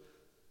this, but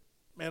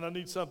man, I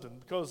need something.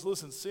 Because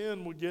listen,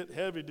 sin will get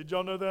heavy. Did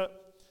y'all know that?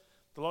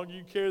 The longer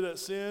you carry that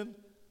sin,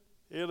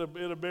 it'll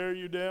bear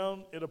you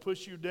down. It'll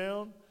push you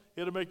down.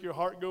 It'll make your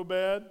heart go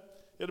bad.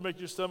 It'll make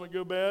your stomach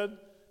go bad.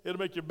 It'll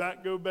make your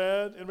back go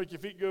bad. It'll make your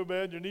feet go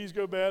bad. Your knees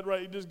go bad,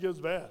 right? It just goes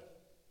bad.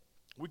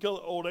 We call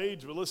it old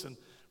age, but listen,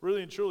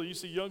 really and truly, you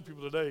see young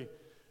people today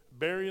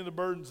burying the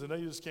burdens and they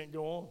just can't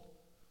go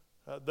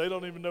on. They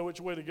don't even know which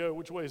way to go,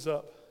 which way is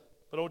up.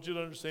 But I want you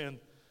to understand,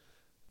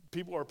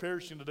 people are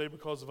perishing today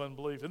because of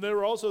unbelief. And there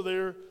were also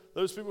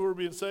those people who were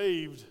being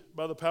saved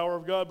by the power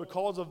of God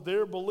because of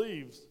their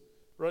beliefs,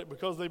 right?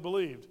 Because they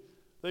believed.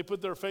 They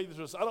put their faith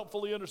into us. I don't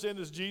fully understand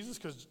this Jesus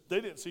because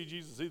they didn't see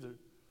Jesus either.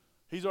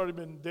 He's already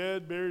been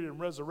dead, buried, and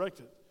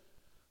resurrected.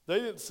 They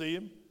didn't see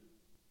him.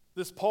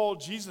 This Paul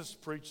Jesus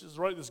preaches,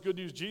 right? This good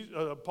news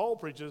Paul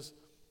preaches.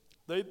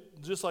 They,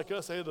 just like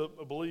us, they had to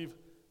believe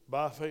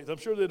by faith. I'm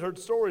sure they'd heard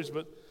stories,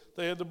 but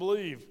they had to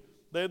believe.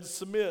 They had to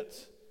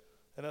submit.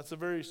 And that's a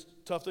very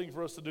tough thing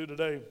for us to do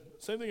today.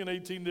 Same thing in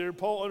 18 there.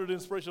 Paul, under the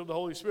inspiration of the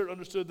Holy Spirit,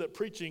 understood that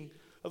preaching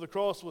of the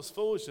cross was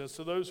foolishness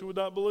to those who would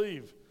not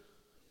believe.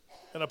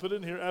 And I put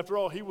in here, after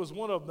all, he was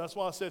one of them. That's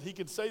why I said he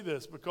could say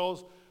this,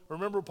 because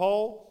remember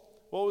Paul?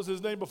 What was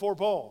his name before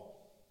Paul?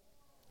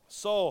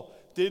 Saul.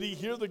 Did he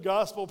hear the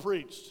gospel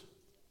preached?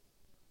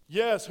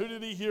 Yes. Who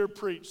did he hear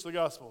preach the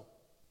gospel?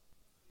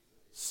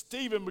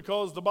 Stephen,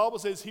 because the Bible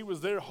says he was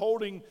there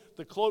holding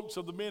the cloaks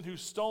of the men who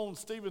stoned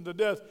Stephen to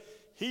death.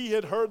 He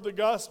had heard the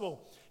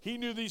gospel. He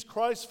knew these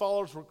Christ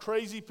followers were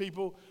crazy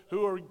people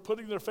who are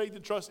putting their faith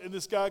and trust in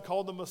this guy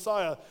called the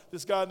Messiah,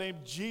 this guy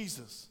named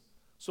Jesus.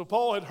 So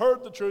Paul had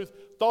heard the truth,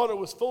 thought it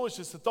was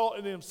foolishness, and thought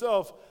in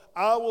himself,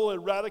 I will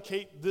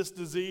eradicate this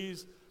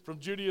disease from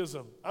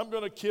Judaism. I'm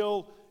going to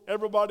kill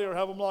everybody or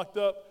have them locked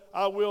up.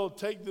 I will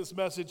take this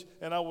message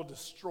and I will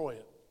destroy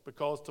it.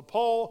 Because to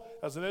Paul,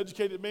 as an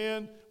educated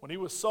man, when he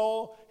was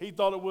Saul, he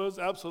thought it was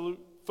absolute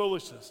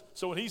foolishness.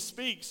 So when he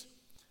speaks,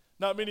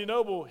 not many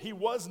noble, he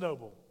was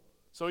noble.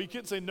 So he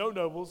couldn't say no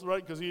nobles,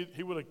 right? Because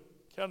he would have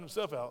counted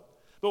himself out.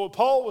 But what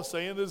Paul was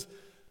saying is,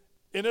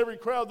 in every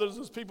crowd, there's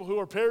those people who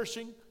are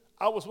perishing.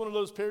 I was one of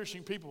those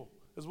perishing people,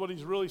 is what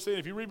he's really saying.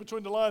 If you read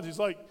between the lines, he's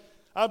like,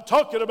 I'm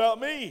talking about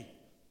me.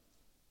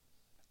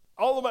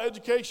 All of my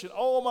education,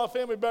 all of my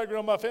family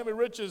background, my family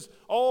riches,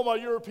 all of my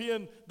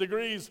European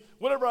degrees,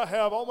 whatever I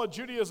have, all my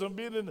Judaism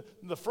being in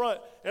the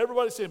front,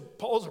 everybody's saying,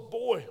 Paul's our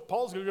boy.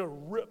 Paul's going to go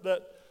rip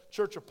that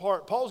church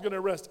apart. Paul's going to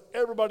arrest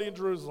everybody in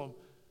Jerusalem.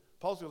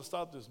 Paul's going to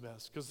stop this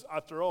mess. Because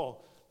after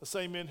all, the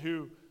same men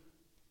who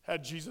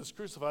had Jesus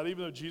crucified,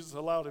 even though Jesus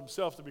allowed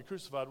himself to be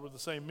crucified, were the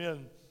same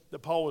men that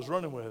Paul was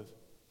running with.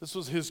 This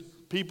was his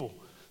people.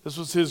 This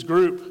was his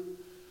group.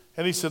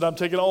 And he said, I'm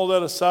taking all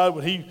that aside.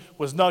 When he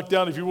was knocked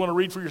down, if you want to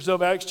read for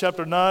yourself, Acts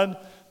chapter 9,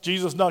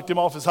 Jesus knocked him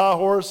off his high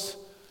horse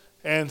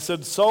and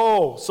said,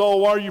 Saul,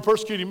 Saul, why are you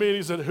persecuting me? And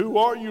he said, who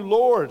are you,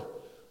 Lord?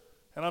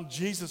 And I'm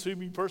Jesus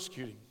whom you're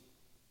persecuting.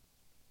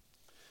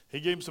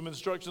 He gave him some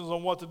instructions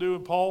on what to do,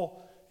 and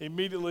Paul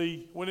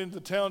immediately went into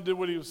town, did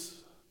what he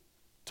was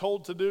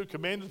told to do,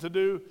 commanded to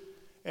do,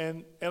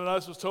 and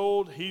Ananias was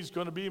told, he's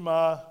going to be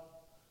my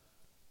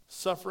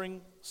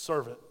suffering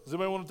servant. Does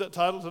anybody want that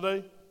title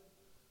today?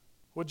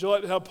 Would you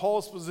like to have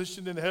Paul's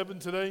position in heaven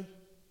today?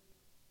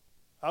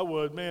 I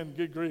would. Man,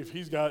 good grief.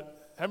 How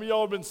many of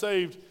y'all have been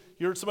saved?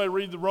 You heard somebody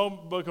read the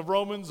book of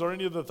Romans or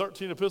any of the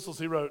 13 epistles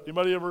he wrote?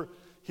 Anybody ever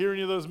hear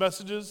any of those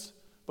messages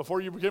before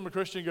you became a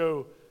Christian?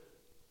 Go,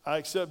 I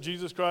accept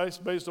Jesus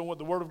Christ based on what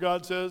the Word of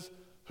God says.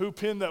 Who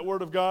penned that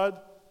Word of God?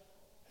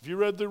 If you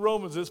read through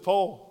Romans, it's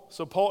Paul.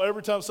 So Paul,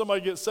 every time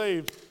somebody gets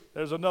saved,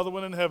 there's another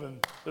one in heaven.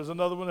 There's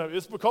another one in heaven.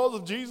 It's because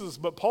of Jesus,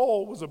 but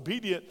Paul was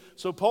obedient.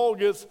 So Paul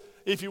gets,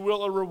 if you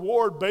will, a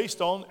reward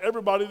based on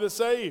everybody that's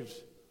saved.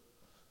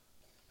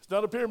 It's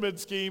not a pyramid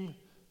scheme,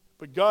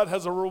 but God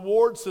has a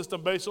reward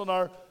system based on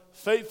our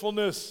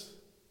faithfulness.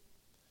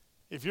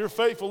 If you're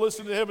faithful,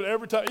 listen to heaven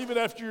every time, even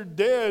after you're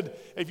dead,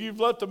 if you've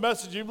left a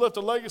message, you've left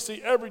a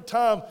legacy every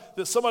time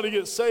that somebody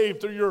gets saved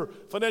through your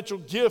financial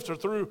gift or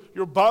through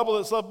your Bible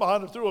that's left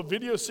behind or through a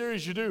video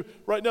series you do.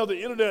 Right now, the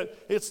internet,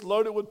 it's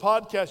loaded with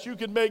podcasts. You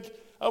can make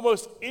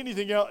almost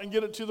anything out and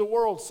get it to the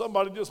world.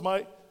 Somebody just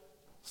might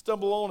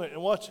stumble on it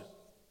and watch it.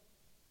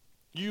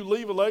 You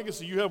leave a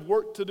legacy. You have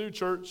work to do,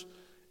 church.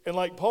 And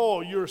like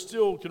Paul, you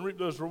still can reap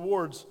those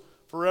rewards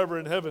forever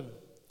in heaven.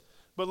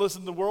 But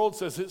listen, the world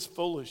says it's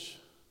foolish.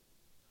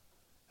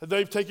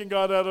 They've taken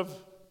God out of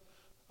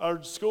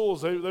our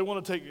schools. They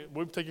want to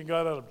we've taken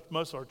God out of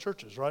most of our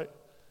churches, right?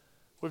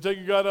 We've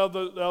taken God out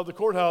of the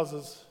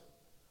courthouses.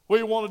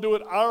 We want to do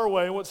it our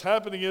way. And what's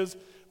happening is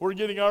we're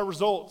getting our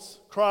results.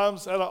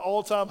 Crime's at an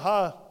all-time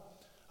high.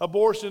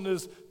 Abortion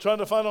is trying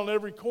to find on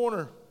every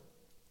corner.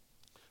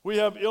 We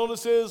have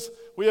illnesses.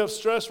 We have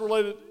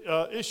stress-related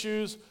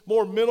issues,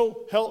 more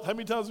mental health. How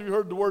many times have you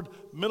heard the word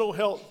mental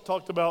health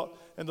talked about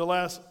in the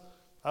last,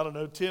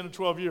 10 or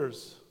 12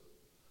 years?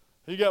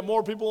 You got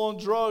more people on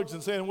drugs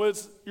and saying, well,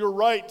 it's your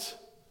right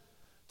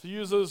to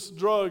use those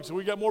drugs.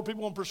 We got more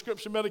people on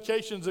prescription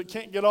medications that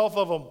can't get off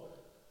of them,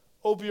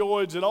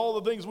 opioids and all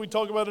the things we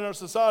talk about in our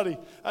society.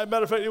 As a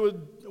matter of fact,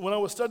 when I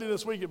was studying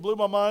this week, it blew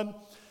my mind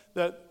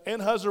that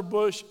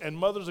Anheuser-Busch and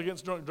Mothers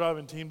Against Drunk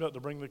Driving teamed up to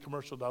bring the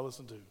commercial that I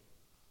listened to.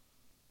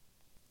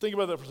 Think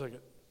about that for a second.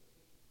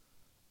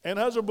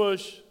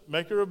 Anheuser-Busch,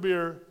 maker of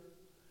beer,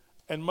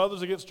 and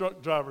Mothers Against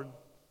Drunk Driving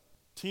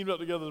teamed up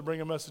together to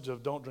bring a message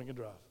of don't drink and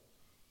drive.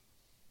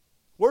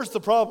 Where's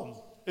the problem?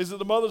 Is it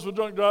the mothers with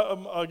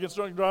against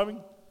drunk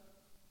driving?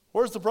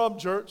 Where's the problem,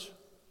 church?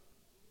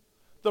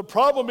 The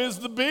problem is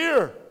the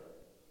beer.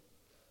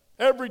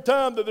 Every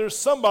time that there's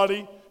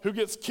somebody who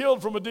gets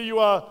killed from a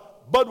DUI,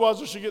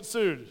 Budweiser should get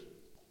sued.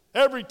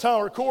 Every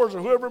time, or Coors,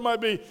 or whoever it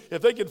might be,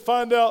 if they can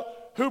find out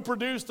who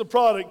produced the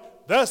product,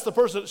 that's the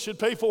person that should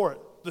pay for it.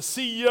 The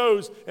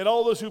CEOs and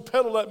all those who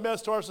peddle that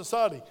mess to our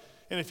society.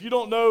 And if you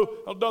don't know,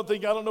 don't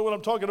think I don't know what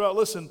I'm talking about.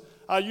 Listen,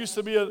 I used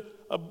to be an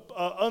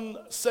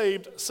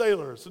unsaved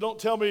sailor. So don't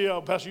tell me,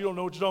 Pastor, you don't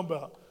know what you're talking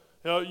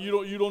about.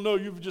 You don't know.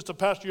 You're just a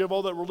pastor. You have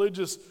all that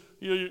religious,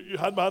 you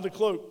hide behind the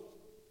cloak.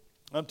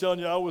 I'm telling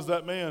you, I was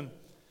that man.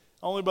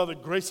 Only by the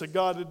grace of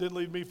God, it didn't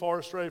lead me far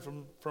astray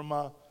from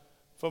my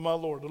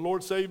Lord. The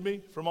Lord saved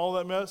me from all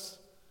that mess.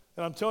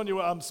 And I'm telling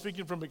you, I'm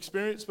speaking from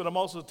experience, but I'm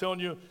also telling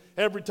you,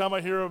 every time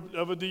I hear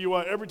of a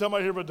DUI, every time I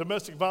hear of a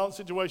domestic violence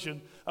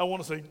situation, I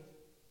want to say,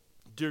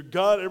 dear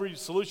God, every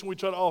solution we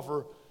try to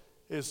offer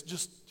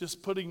is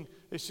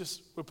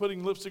we're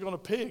putting lipstick on a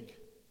pig.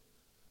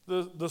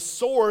 The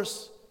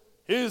source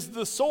is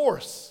the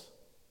source.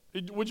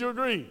 Would you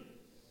agree?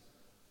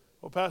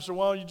 Well, Pastor,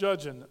 why are you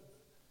judging?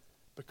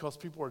 Because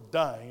people are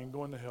dying and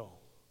going to hell.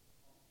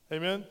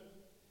 Amen?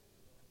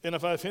 And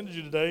if I offended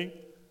you today,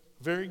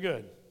 very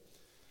good.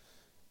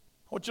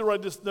 I want you to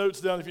write these notes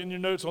down, if you're in your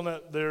notes on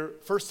that there.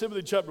 1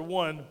 Timothy chapter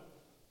 1.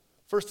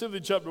 1 Timothy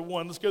chapter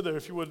 1. Let's go there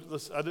if you would.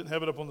 I didn't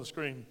have it up on the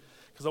screen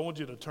because I want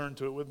you to turn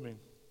to it with me.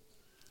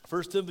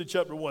 1 Timothy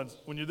chapter 1.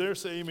 When you're there,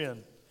 say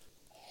amen.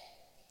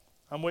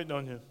 I'm waiting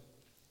on you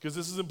because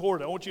this is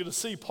important. I want you to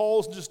see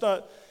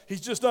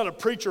he's just not a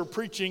preacher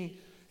preaching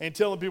and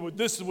telling people,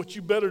 this is what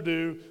you better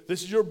do.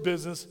 This is your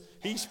business.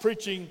 He's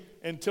preaching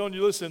and telling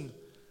you, listen,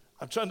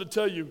 I'm trying to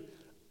tell you,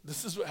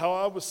 this is how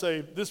I was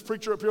saved. This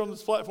preacher up here on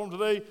this platform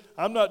today,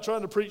 I'm not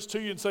trying to preach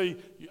to you and say,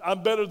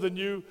 I'm better than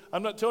you.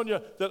 I'm not telling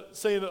you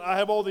saying that I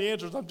have all the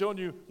answers. I'm telling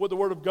you what the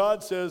Word of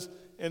God says,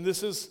 and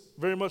this is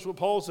very much what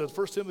Paul says.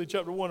 1 Timothy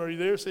chapter 1, are you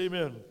there? Say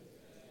amen.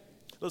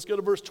 Let's go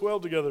to verse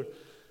 12 together.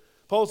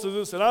 Paul says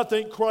this, and I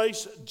thank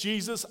Christ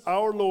Jesus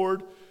our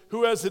Lord,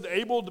 who has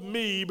enabled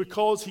me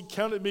because he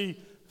counted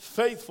me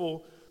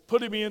faithful,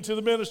 putting me into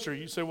the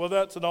ministry. You say, well,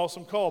 that's an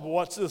awesome call, but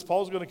watch this.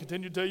 Paul's going to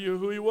continue to tell you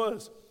who he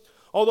was.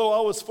 Although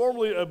I was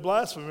formerly a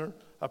blasphemer,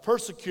 a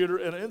persecutor,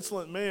 and an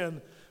insolent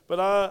man, but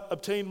I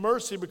obtained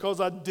mercy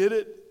because I did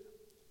it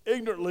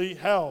ignorantly.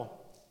 How?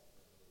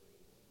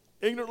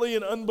 Ignorantly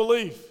in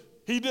unbelief.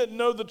 He didn't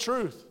know the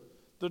truth.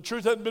 The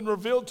truth hadn't been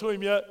revealed to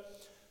him yet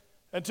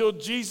until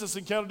Jesus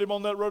encountered him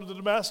on that road to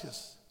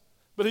Damascus.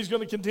 But he's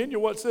going to continue.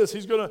 What's this?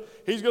 He's going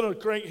to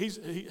crank.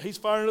 He's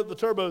firing up the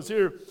turbos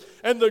here.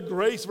 And the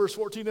grace, verse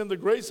 14, and the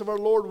grace of our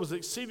Lord was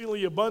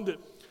exceedingly abundant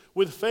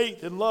with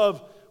faith and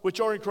love, which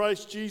are in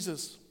Christ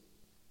Jesus.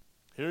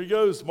 Here he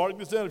goes. Mark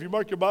this down. If you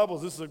mark your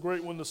Bibles, this is a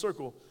great one to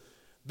circle.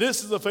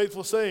 This is a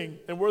faithful saying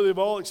and worthy of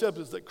all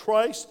acceptance, that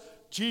Christ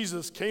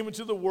Jesus came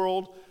into the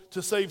world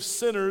to save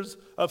sinners,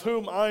 of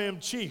whom I am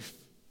chief.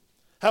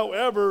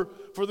 However,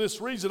 for this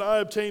reason I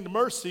obtained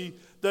mercy,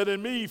 that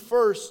in me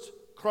first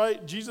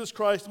Jesus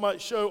Christ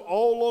might show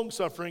all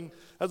longsuffering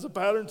as a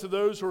pattern to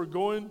those who are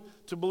going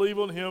to believe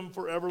on him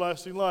for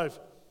everlasting life.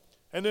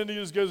 And then he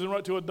just goes in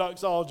right to a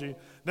doxology.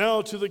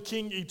 Now to the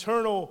King,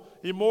 eternal,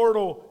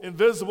 immortal,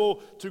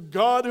 invisible, to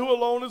God who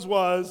alone is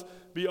wise,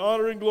 be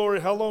honor and glory.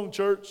 How long,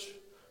 church?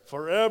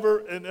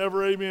 Forever and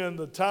ever, amen.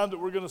 The time that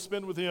we're going to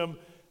spend with him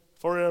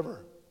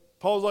forever.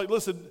 Paul's like,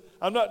 listen,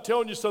 I'm not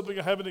telling you something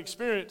I haven't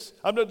experienced.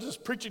 I'm not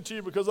just preaching to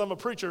you because I'm a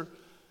preacher.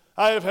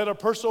 I have had a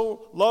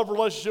personal love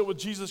relationship with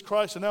Jesus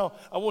Christ, and now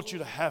I want you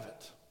to have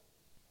it.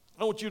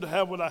 I want you to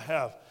have what I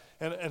have.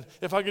 And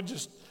if I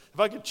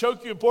could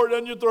choke you and pour it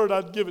down your throat,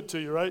 I'd give it to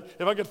you, right?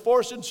 If I could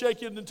force and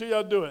shake it into you,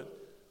 I'd do it.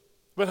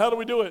 But how do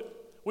we do it?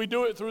 We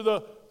do it through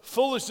the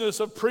foolishness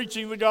of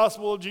preaching the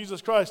gospel of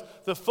Jesus Christ,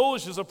 the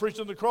foolishness of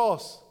preaching the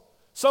cross.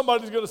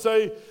 Somebody's going to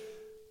say,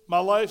 my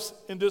life's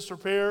in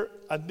disrepair.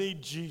 I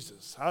need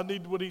Jesus. I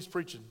need what he's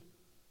preaching.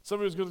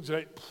 Somebody's going to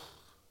say,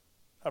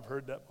 I've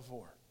heard that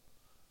before.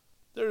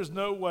 There's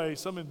no way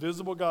some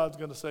invisible God's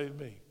going to save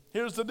me.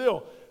 Here's the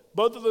deal.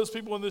 Both of those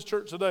people in this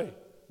church today,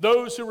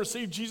 those who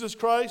receive Jesus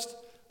Christ,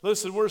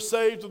 listen, we're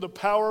saved through the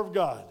power of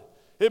God.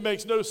 It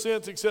makes no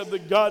sense except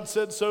that God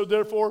said so,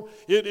 therefore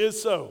it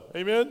is so.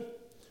 Amen?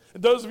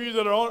 And those of you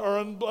that are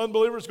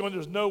unbelievers going,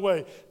 there's no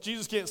way.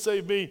 Jesus can't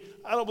save me.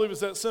 I don't believe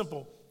it's that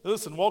simple.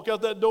 Listen, walk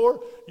out that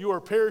door, you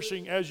are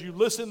perishing as you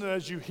listen and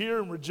as you hear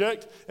and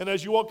reject. And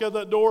as you walk out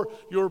that door,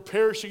 you're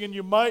perishing, and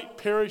you might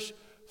perish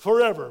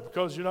forever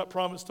because you're not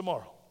promised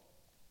tomorrow.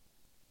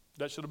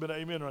 That should have been an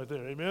amen right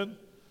there. Amen?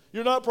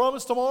 You're not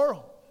promised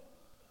tomorrow.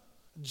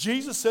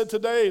 Jesus said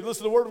today,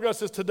 listen, the word of God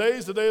says today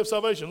is the day of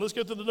salvation. Let's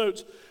get to the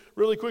notes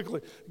really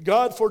quickly.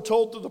 God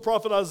foretold through the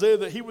prophet Isaiah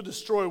that he would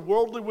destroy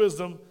worldly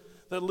wisdom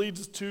that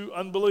leads to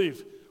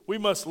unbelief. We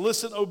must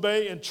listen,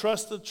 obey, and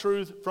trust the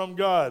truth from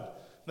God.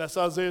 And that's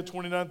Isaiah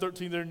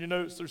 29:13 there in your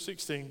notes through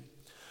 16.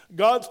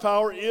 God's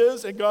power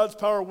is, and God's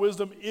power of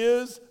wisdom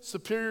is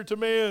superior to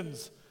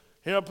man's.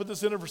 Here, I'll put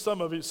this in there for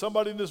some of you.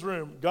 Somebody in this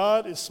room,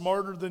 God is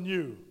smarter than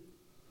you.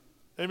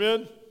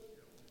 Amen?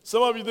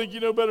 Some of you think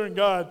you know better than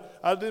God.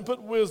 I didn't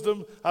put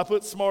wisdom, I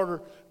put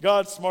smarter.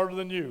 God's smarter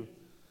than you.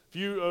 If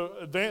you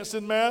advance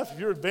in math, if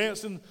you're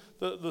advanced in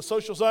the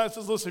social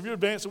sciences, listen, if you're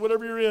advanced in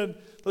whatever you're in,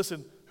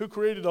 listen, who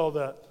created all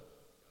that?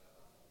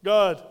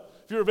 God.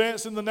 If you're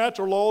advanced in the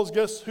natural laws,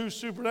 guess who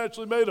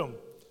supernaturally made them?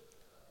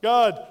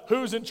 God.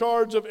 Who's in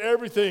charge of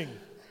everything?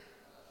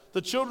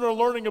 The children are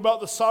learning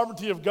about the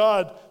sovereignty of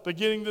God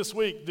beginning this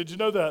week. Did you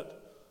know that?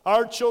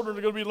 Our children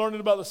are going to be learning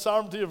about the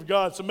sovereignty of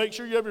God. So make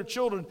sure you have your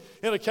children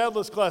in a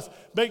Catalyst class.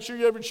 Make sure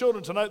you have your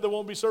children. Tonight there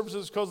won't be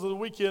services because of the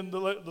weekend, the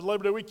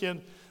Labor Day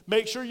weekend.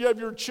 Make sure you have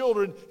your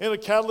children in a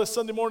Catalyst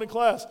Sunday morning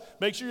class.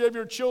 Make sure you have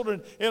your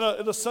children in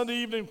a Sunday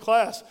evening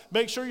class.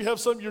 Make sure you have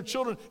some of your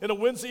children in a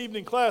Wednesday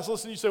evening class.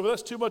 Listen, you say, well,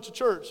 that's too much of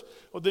church.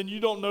 Well, then you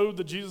don't know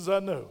the Jesus I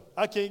know.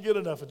 I can't get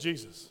enough of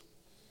Jesus.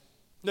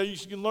 Now, you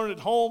can learn at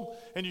home,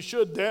 and you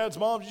should. Dads,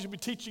 moms, you should be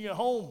teaching at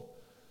home.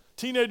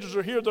 Teenagers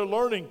are here. They're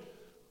learning.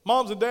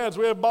 Moms and dads,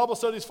 we have Bible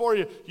studies for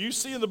you. You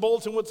see in the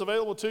bulletin what's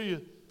available to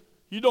you.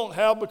 You don't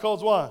have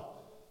because why?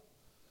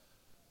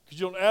 Because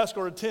you don't ask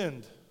or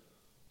attend.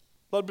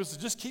 A lot of people say,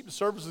 just keep the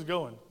services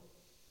going.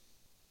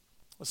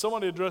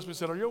 Somebody addressed me and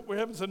said, we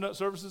haven't Sunday night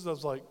services? I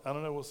was like, I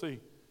don't know, we'll see.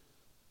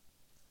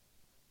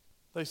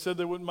 They said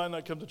they might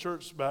not come to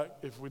church back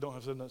if we don't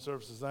have Sunday night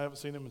services. I haven't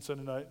seen them in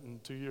Sunday night in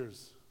 2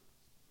 years.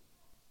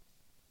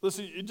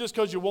 Listen, just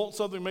because you want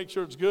something, make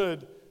sure it's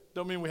good,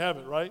 don't mean we have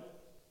it, right?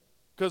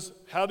 Because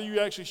how do you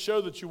actually show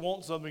that you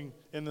want something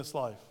in this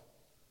life?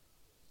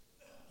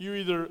 You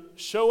either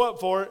show up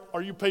for it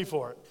or you pay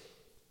for it.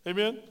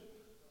 Amen?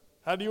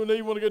 How do you know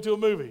you want to go to a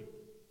movie?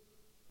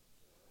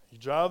 You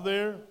drive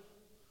there,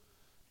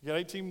 you got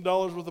 $18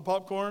 worth of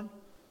popcorn,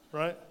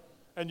 right?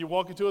 And you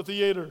walk into a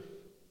theater.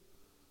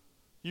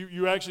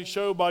 You actually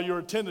show by your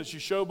attendance, you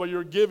show by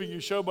your giving, you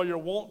show by your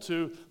want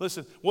to.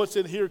 Listen, what's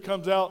in here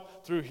comes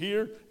out through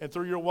here and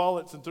through your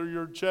wallets and through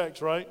your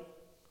checks, right?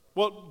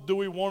 What do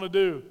we want to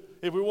do?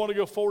 If we want to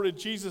go forward in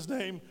Jesus'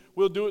 name,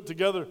 we'll do it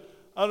together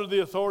under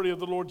the authority of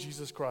the Lord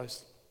Jesus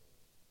Christ.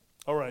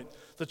 All right.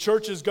 The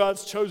church is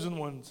God's chosen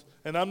ones.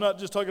 And I'm not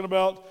just talking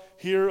about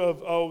here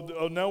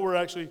now we're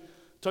actually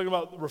talking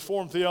about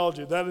Reformed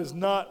theology. That is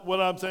not what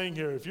I'm saying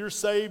here. If you're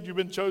saved, you've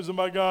been chosen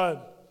by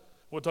God.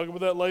 We'll talk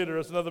about that later.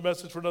 That's another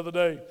message for another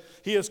day.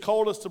 He has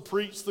called us to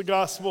preach the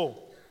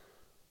gospel.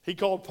 He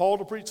called Paul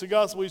to preach the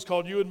gospel. He's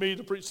called you and me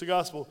to preach the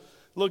gospel.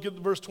 Look at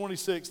verse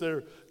 26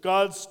 there.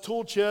 God's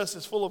tool chest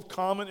is full of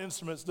common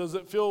instruments. Does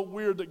it feel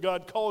weird that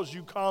God calls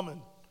you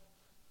common?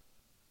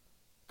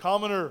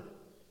 Commoner.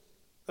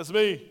 That's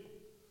me.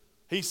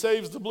 He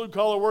saves the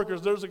blue-collar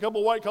workers. There's a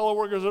couple white-collar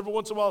workers every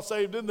once in a while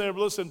saved in there,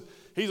 but listen,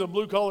 he's a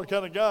blue-collar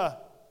kind of guy.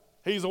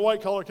 He's a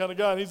white-collar kind of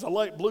guy, and he's a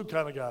light blue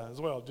kind of guy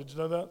as well. Did you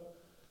know that?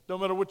 No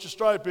matter what your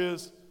stripe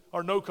is,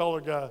 or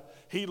no-collar guy.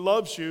 He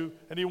loves you,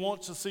 and he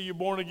wants to see you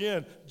born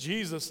again.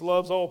 Jesus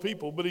loves all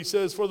people, but he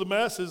says for the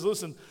masses,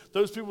 listen,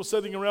 those people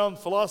sitting around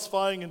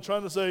philosophizing and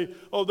trying to say,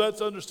 oh,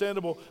 that's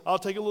understandable. I'll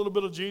take a little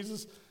bit of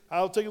Jesus.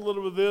 I'll take a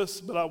little bit of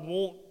this, but I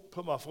won't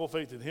put my full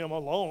faith in him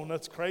alone.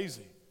 That's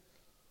crazy.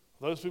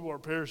 Those people are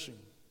perishing.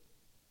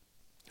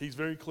 He's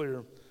very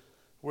clear.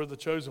 We're the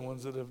chosen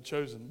ones that have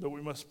chosen, but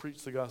we must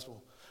preach the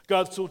gospel.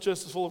 God's tool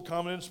chest is full of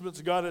common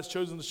instruments. God has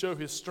chosen to show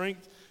his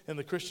strength in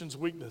the Christian's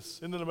weakness.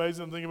 Isn't it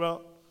amazing to think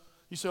about?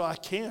 You say, I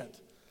can't.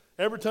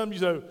 Every time you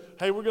say,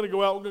 hey, we're going to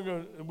go out, we're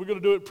going to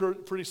do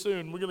it pretty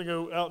soon. We're going to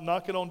go out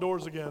knocking on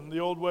doors again. The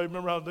old way,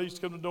 remember how they used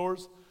to come to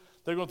doors?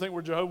 They're going to think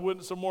we're Jehovah's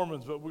Witnesses or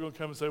Mormons, but we're going to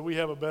come and say, we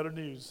have a better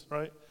news,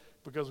 right?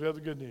 Because we have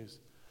the good news.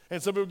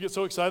 And some people get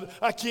so excited,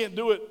 I can't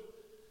do it.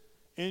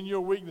 In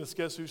your weakness,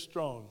 guess who's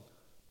strong?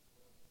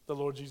 The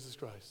Lord Jesus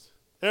Christ.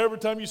 Every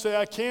time you say,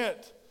 I can't,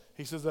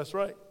 he says, that's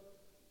right.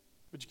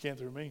 But you can't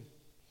through me.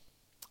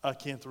 I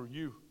can't through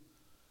you.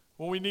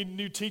 When we need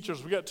new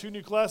teachers, we got 2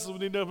 new classes we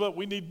need to develop.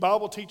 We need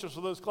Bible teachers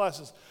for those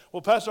classes.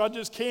 Well, Pastor, I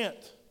just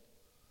can't.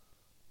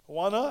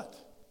 Why not?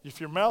 If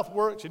your mouth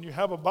works and you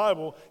have a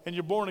Bible and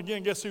you're born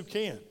again, guess who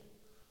can?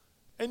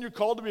 And you're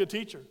called to be a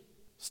teacher.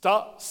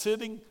 Stop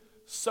sitting,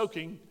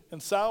 soaking,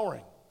 and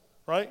souring,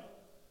 right?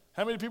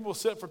 How many people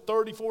sit for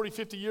 30, 40,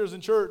 50 years in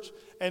church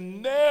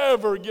and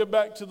never give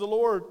back to the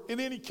Lord in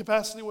any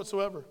capacity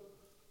whatsoever?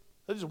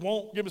 They just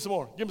won't. Give me some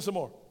more. Give me some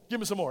more. Give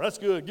me some more. That's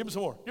good. Give me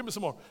some more. Give me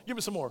some more. Give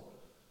me some more.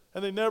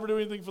 And they never do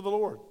anything for the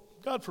Lord.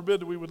 God forbid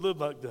that we would live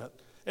like that.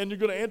 And you're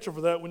going to answer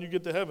for that when you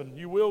get to heaven.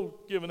 You will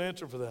give an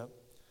answer for that.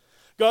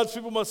 God's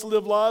people must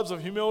live lives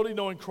of humility,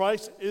 knowing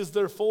Christ is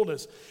their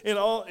fullness. In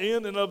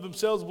and of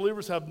themselves,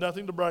 believers have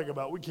nothing to brag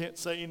about. We can't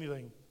say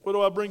anything. What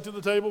do I bring to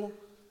the table?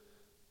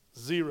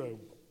 Zero.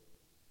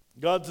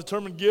 God's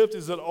determined gift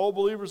is that all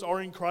believers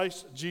are in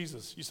Christ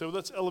Jesus. You say, well,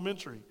 that's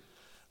elementary.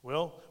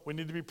 Well, we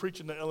need to be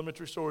preaching the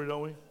elementary story,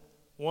 don't we?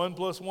 1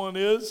 + 1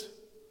 is?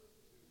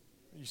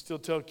 You still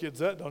tell kids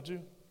that, don't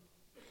you?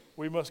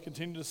 We must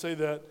continue to say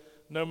that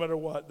no matter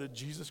what, that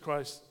Jesus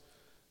Christ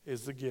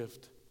is the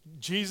gift.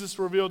 Jesus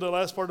revealed, the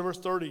last part of verse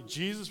 30,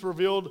 Jesus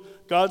revealed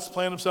God's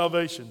plan of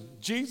salvation.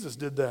 Jesus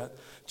did that.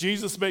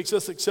 Jesus makes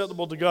us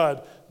acceptable to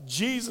God.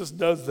 Jesus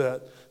does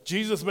that.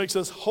 Jesus makes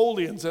us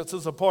holy and sets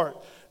us apart.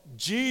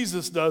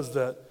 Jesus does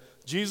that.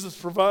 Jesus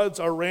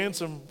provides our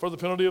ransom for the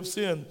penalty of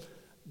sin.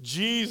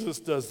 Jesus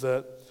does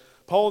that.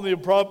 Paul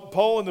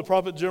and the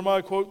prophet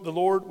Jeremiah quote the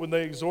Lord when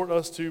they exhort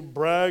us to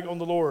brag on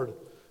the Lord.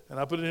 And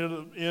I put it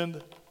in the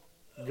end,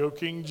 go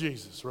King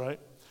Jesus, right?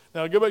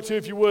 Now go back to,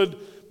 if you would,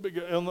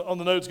 on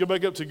the notes, go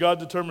back up to God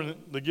determined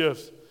the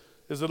gift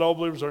is that all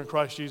believers are in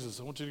Christ Jesus.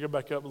 I want you to go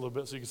back up a little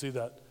bit so you can see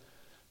that.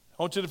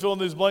 I want you to fill in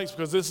these blanks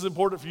because this is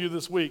important for you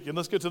this week. And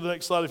let's get to the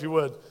next slide if you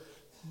would.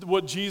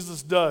 What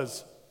Jesus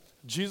does.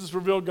 Jesus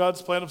revealed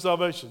God's plan of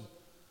salvation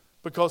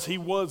because he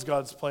was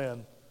God's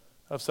plan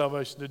of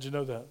salvation. Did you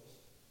know that?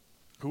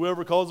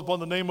 Whoever calls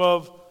upon the name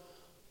of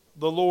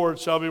the Lord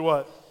shall be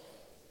what?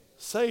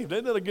 Saved.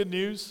 Isn't that a good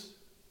news?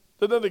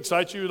 Doesn't that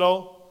excite you at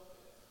all?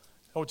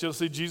 I want you to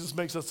see Jesus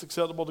makes us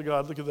acceptable to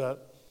God. Look at that.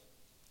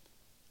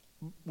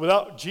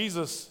 Without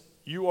Jesus,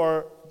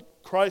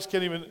 God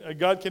can't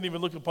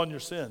even look upon your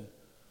sin.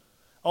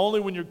 Only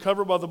when you're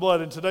covered by the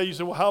blood. And today you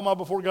say, well, how am I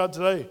before God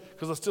today?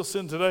 Because I still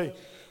sin today.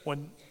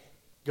 When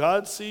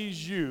God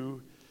sees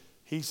you,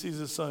 he sees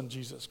his son,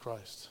 Jesus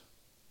Christ.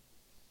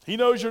 He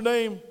knows your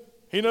name.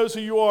 He knows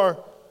who you are.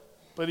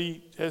 But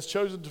he has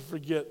chosen to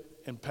forget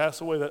and pass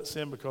away that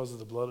sin because of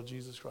the blood of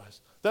Jesus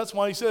Christ. That's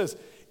why he says,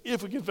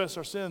 if we confess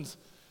our sins,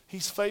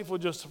 he's faithful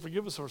just to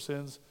forgive us our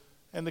sins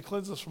and to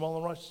cleanse us from all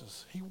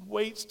unrighteousness. He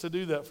waits to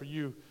do that for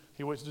you.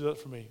 He waits to do that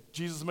for me.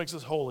 Jesus makes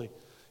us holy.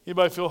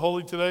 Anybody feel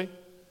holy today?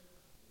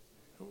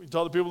 We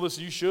talk to people,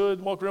 listen, you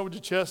should walk around with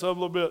your chest up a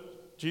little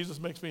bit. Jesus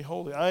makes me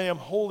holy. I am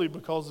holy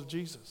because of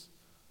Jesus.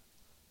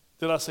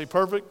 Did I say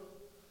perfect?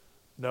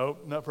 No,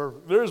 not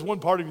perfect. There is one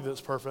part of you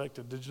that's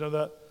perfected. Did you know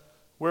that?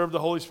 Wherever the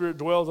Holy Spirit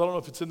dwells, I don't know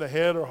if it's in the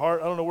head or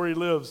heart. I don't know where he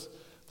lives.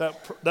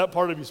 That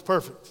part of you is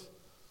perfect,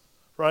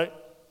 right?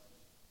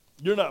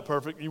 You're not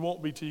perfect. You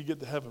won't be till you get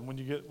to heaven when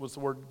you get, what's the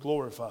word,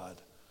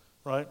 glorified,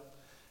 right?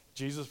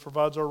 Jesus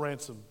provides our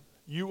ransom.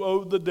 You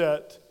owed the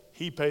debt.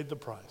 He paid the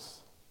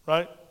price,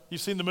 right?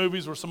 You've seen the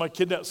movies where somebody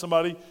kidnaps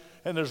somebody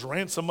and there's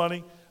ransom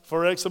money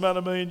for X amount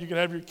of million. You can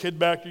have your kid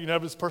back. You can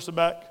have this person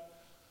back.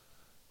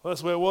 Well,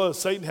 that's the way it was.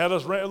 Satan had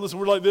us, listen,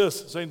 we're like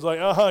this. Satan's like,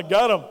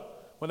 got them.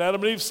 When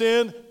Adam and Eve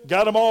sinned,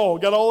 got them all.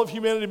 Got all of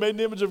humanity made in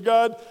the image of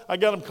God. I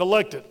got them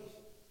collected.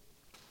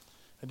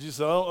 And Jesus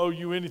said, I don't owe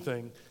you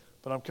anything,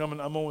 but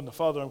I'm owing the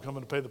Father. I'm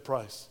coming to pay the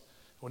price.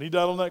 When he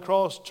died on that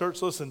cross,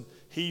 church, listen,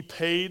 he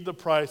paid the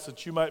price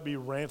that you might be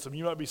ransomed.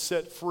 You might be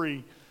set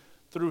free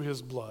through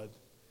his blood.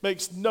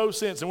 Makes no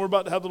sense. And we're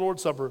about to have the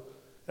Lord's Supper,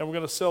 and we're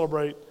going to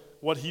celebrate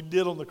what he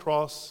did on the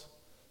cross,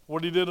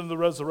 what he did in the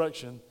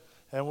resurrection,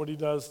 and what he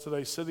does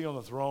today, sitting on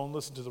the throne,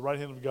 listen to the right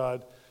hand of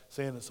God,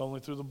 saying it's only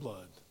through the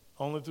blood.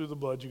 Only through the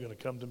blood you're going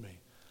to come to me.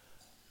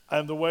 I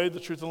am the way, the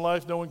truth, and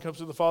life. No one comes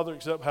to the Father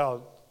except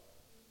how?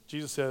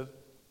 Jesus said,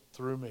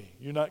 through me.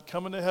 You're not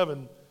coming to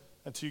heaven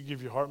until you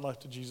give your heart and life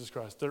to Jesus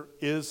Christ. There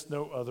is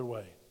no other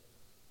way.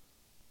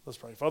 Let's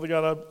pray. Father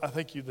God, I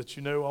thank you that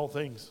you know all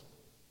things.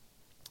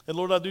 And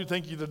Lord, I do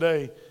thank you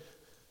today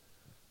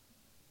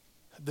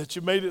that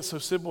you made it so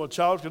simple a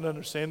child can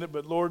understand it,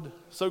 but Lord,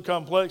 so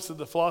complex that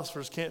the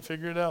philosophers can't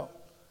figure it out.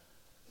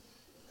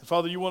 And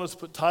Father, you want us to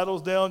put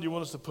titles down. You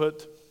want us to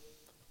put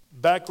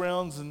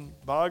backgrounds and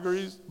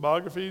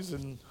biographies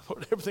and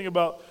Lord, everything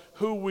about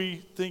who we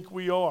think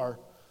we are.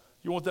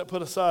 You want that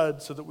put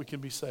aside so that we can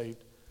be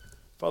saved.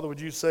 Father,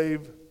 would you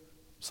save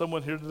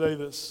someone here today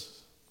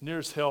that's near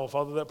as hell?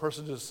 Father, that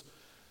person just,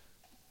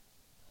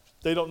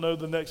 they don't know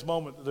the next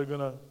moment that they're going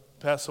to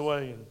pass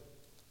away. And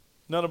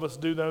none of us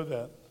do know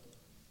that.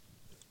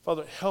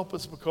 Father, help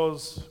us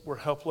because we're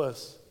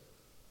helpless.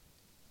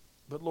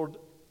 But Lord,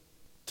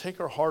 take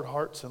our hard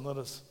hearts and let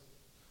us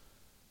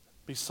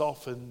be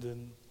softened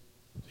and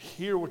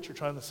hear what you're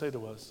trying to say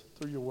to us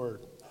through your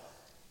word.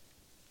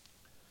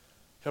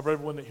 Help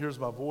everyone that hears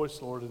my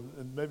voice, Lord,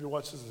 and maybe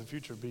watch this in the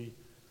future, be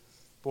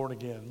born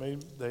again. May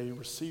they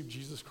receive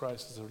Jesus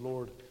Christ as their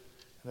Lord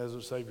and as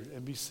their Savior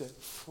and be set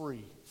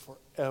free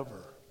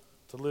forever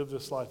to live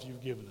this life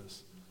you've given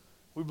us.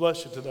 We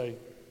bless you today.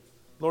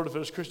 Lord, if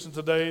there's Christians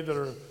today that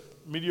are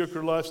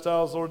mediocre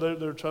lifestyles, Lord,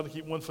 they're trying to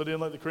keep one foot in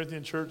like the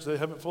Corinthian church. They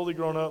haven't fully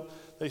grown up.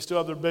 They still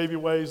have their baby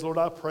ways. Lord,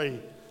 I pray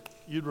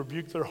you'd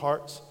rebuke their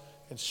hearts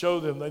and show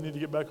them they need to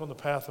get back on the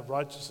path of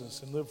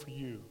righteousness and live for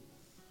you.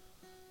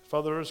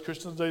 Father, there's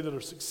Christians today that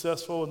are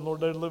successful, and Lord,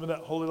 they're living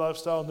that holy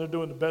lifestyle, and they're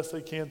doing the best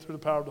they can through the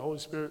power of the Holy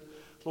Spirit.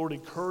 Lord,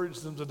 encourage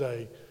them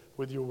today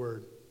with your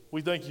word.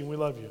 We thank you and we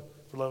love you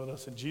for loving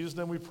us. In Jesus'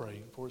 name we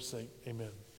pray. For his sake, amen.